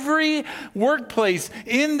every workplace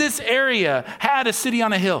in this area had a city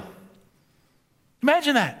on a hill.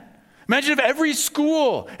 Imagine that. Imagine if every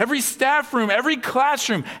school, every staff room, every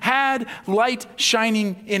classroom had light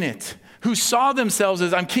shining in it, who saw themselves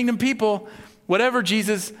as, I'm kingdom people. Whatever,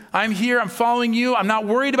 Jesus, I'm here, I'm following you. I'm not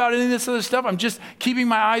worried about any of this other stuff. I'm just keeping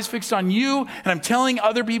my eyes fixed on you, and I'm telling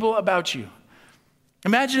other people about you.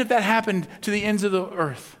 Imagine if that happened to the ends of the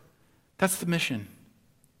earth. That's the mission.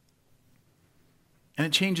 And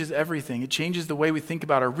it changes everything. It changes the way we think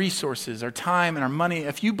about our resources, our time, and our money.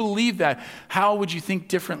 If you believe that, how would you think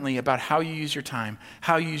differently about how you use your time,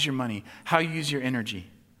 how you use your money, how you use your energy?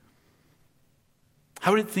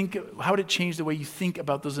 How would it change the way you think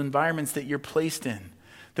about those environments that you're placed in?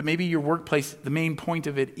 That maybe your workplace, the main point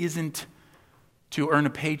of it isn't to earn a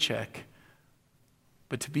paycheck,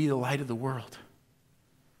 but to be the light of the world.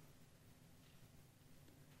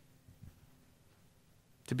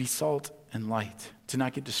 To be salt and light, to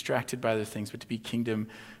not get distracted by other things, but to be kingdom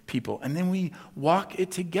people. And then we walk it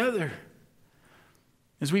together.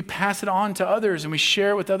 As we pass it on to others and we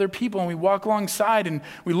share it with other people and we walk alongside and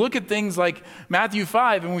we look at things like Matthew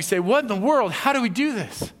 5 and we say, what in the world? How do we do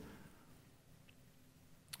this?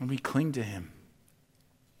 And we cling to him.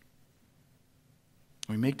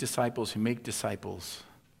 We make disciples who make disciples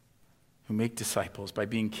who make disciples by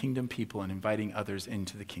being kingdom people and inviting others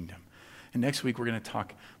into the kingdom. And next week, we're going to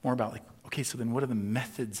talk more about, like, okay, so then what are the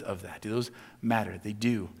methods of that? Do those matter? They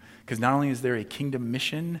do. Because not only is there a kingdom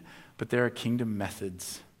mission, but there are kingdom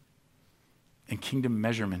methods and kingdom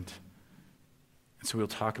measurement. And so we'll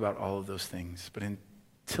talk about all of those things. But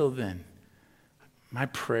until then, my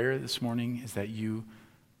prayer this morning is that you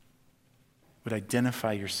would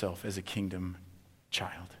identify yourself as a kingdom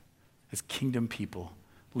child, as kingdom people,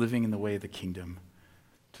 living in the way of the kingdom,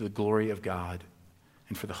 to the glory of God,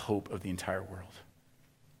 and for the hope of the entire world.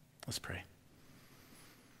 Let's pray.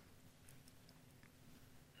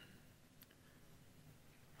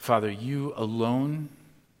 Father, you alone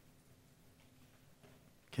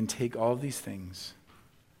can take all of these things,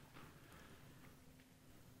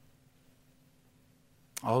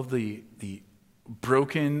 all of the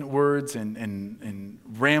broken words and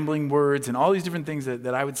rambling words and all these different things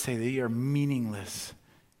that I would say they are meaningless.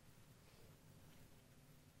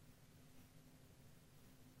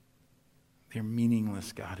 They're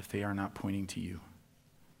meaningless, God, if they are not pointing to you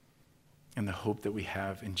and the hope that we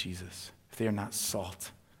have in Jesus, if they are not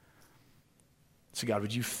salt. So God,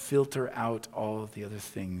 would you filter out all of the other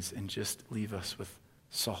things and just leave us with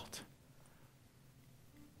salt?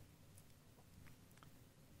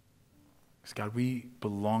 Because God, we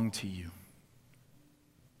belong to you.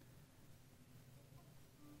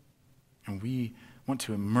 And we want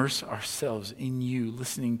to immerse ourselves in you,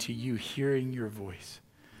 listening to you, hearing your voice.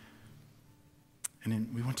 And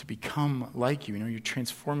then we want to become like you. You know, you're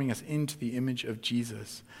transforming us into the image of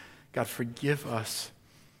Jesus. God, forgive us.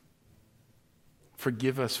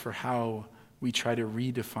 Forgive us for how we try to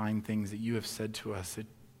redefine things that you have said to us,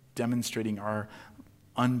 demonstrating our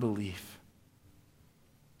unbelief.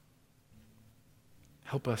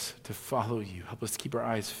 Help us to follow you. Help us to keep our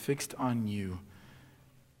eyes fixed on you.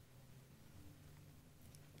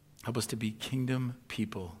 Help us to be kingdom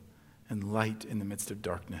people and light in the midst of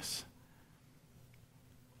darkness.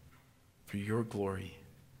 For your glory,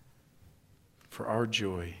 for our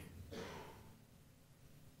joy,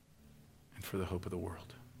 and for the hope of the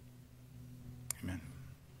world. Amen.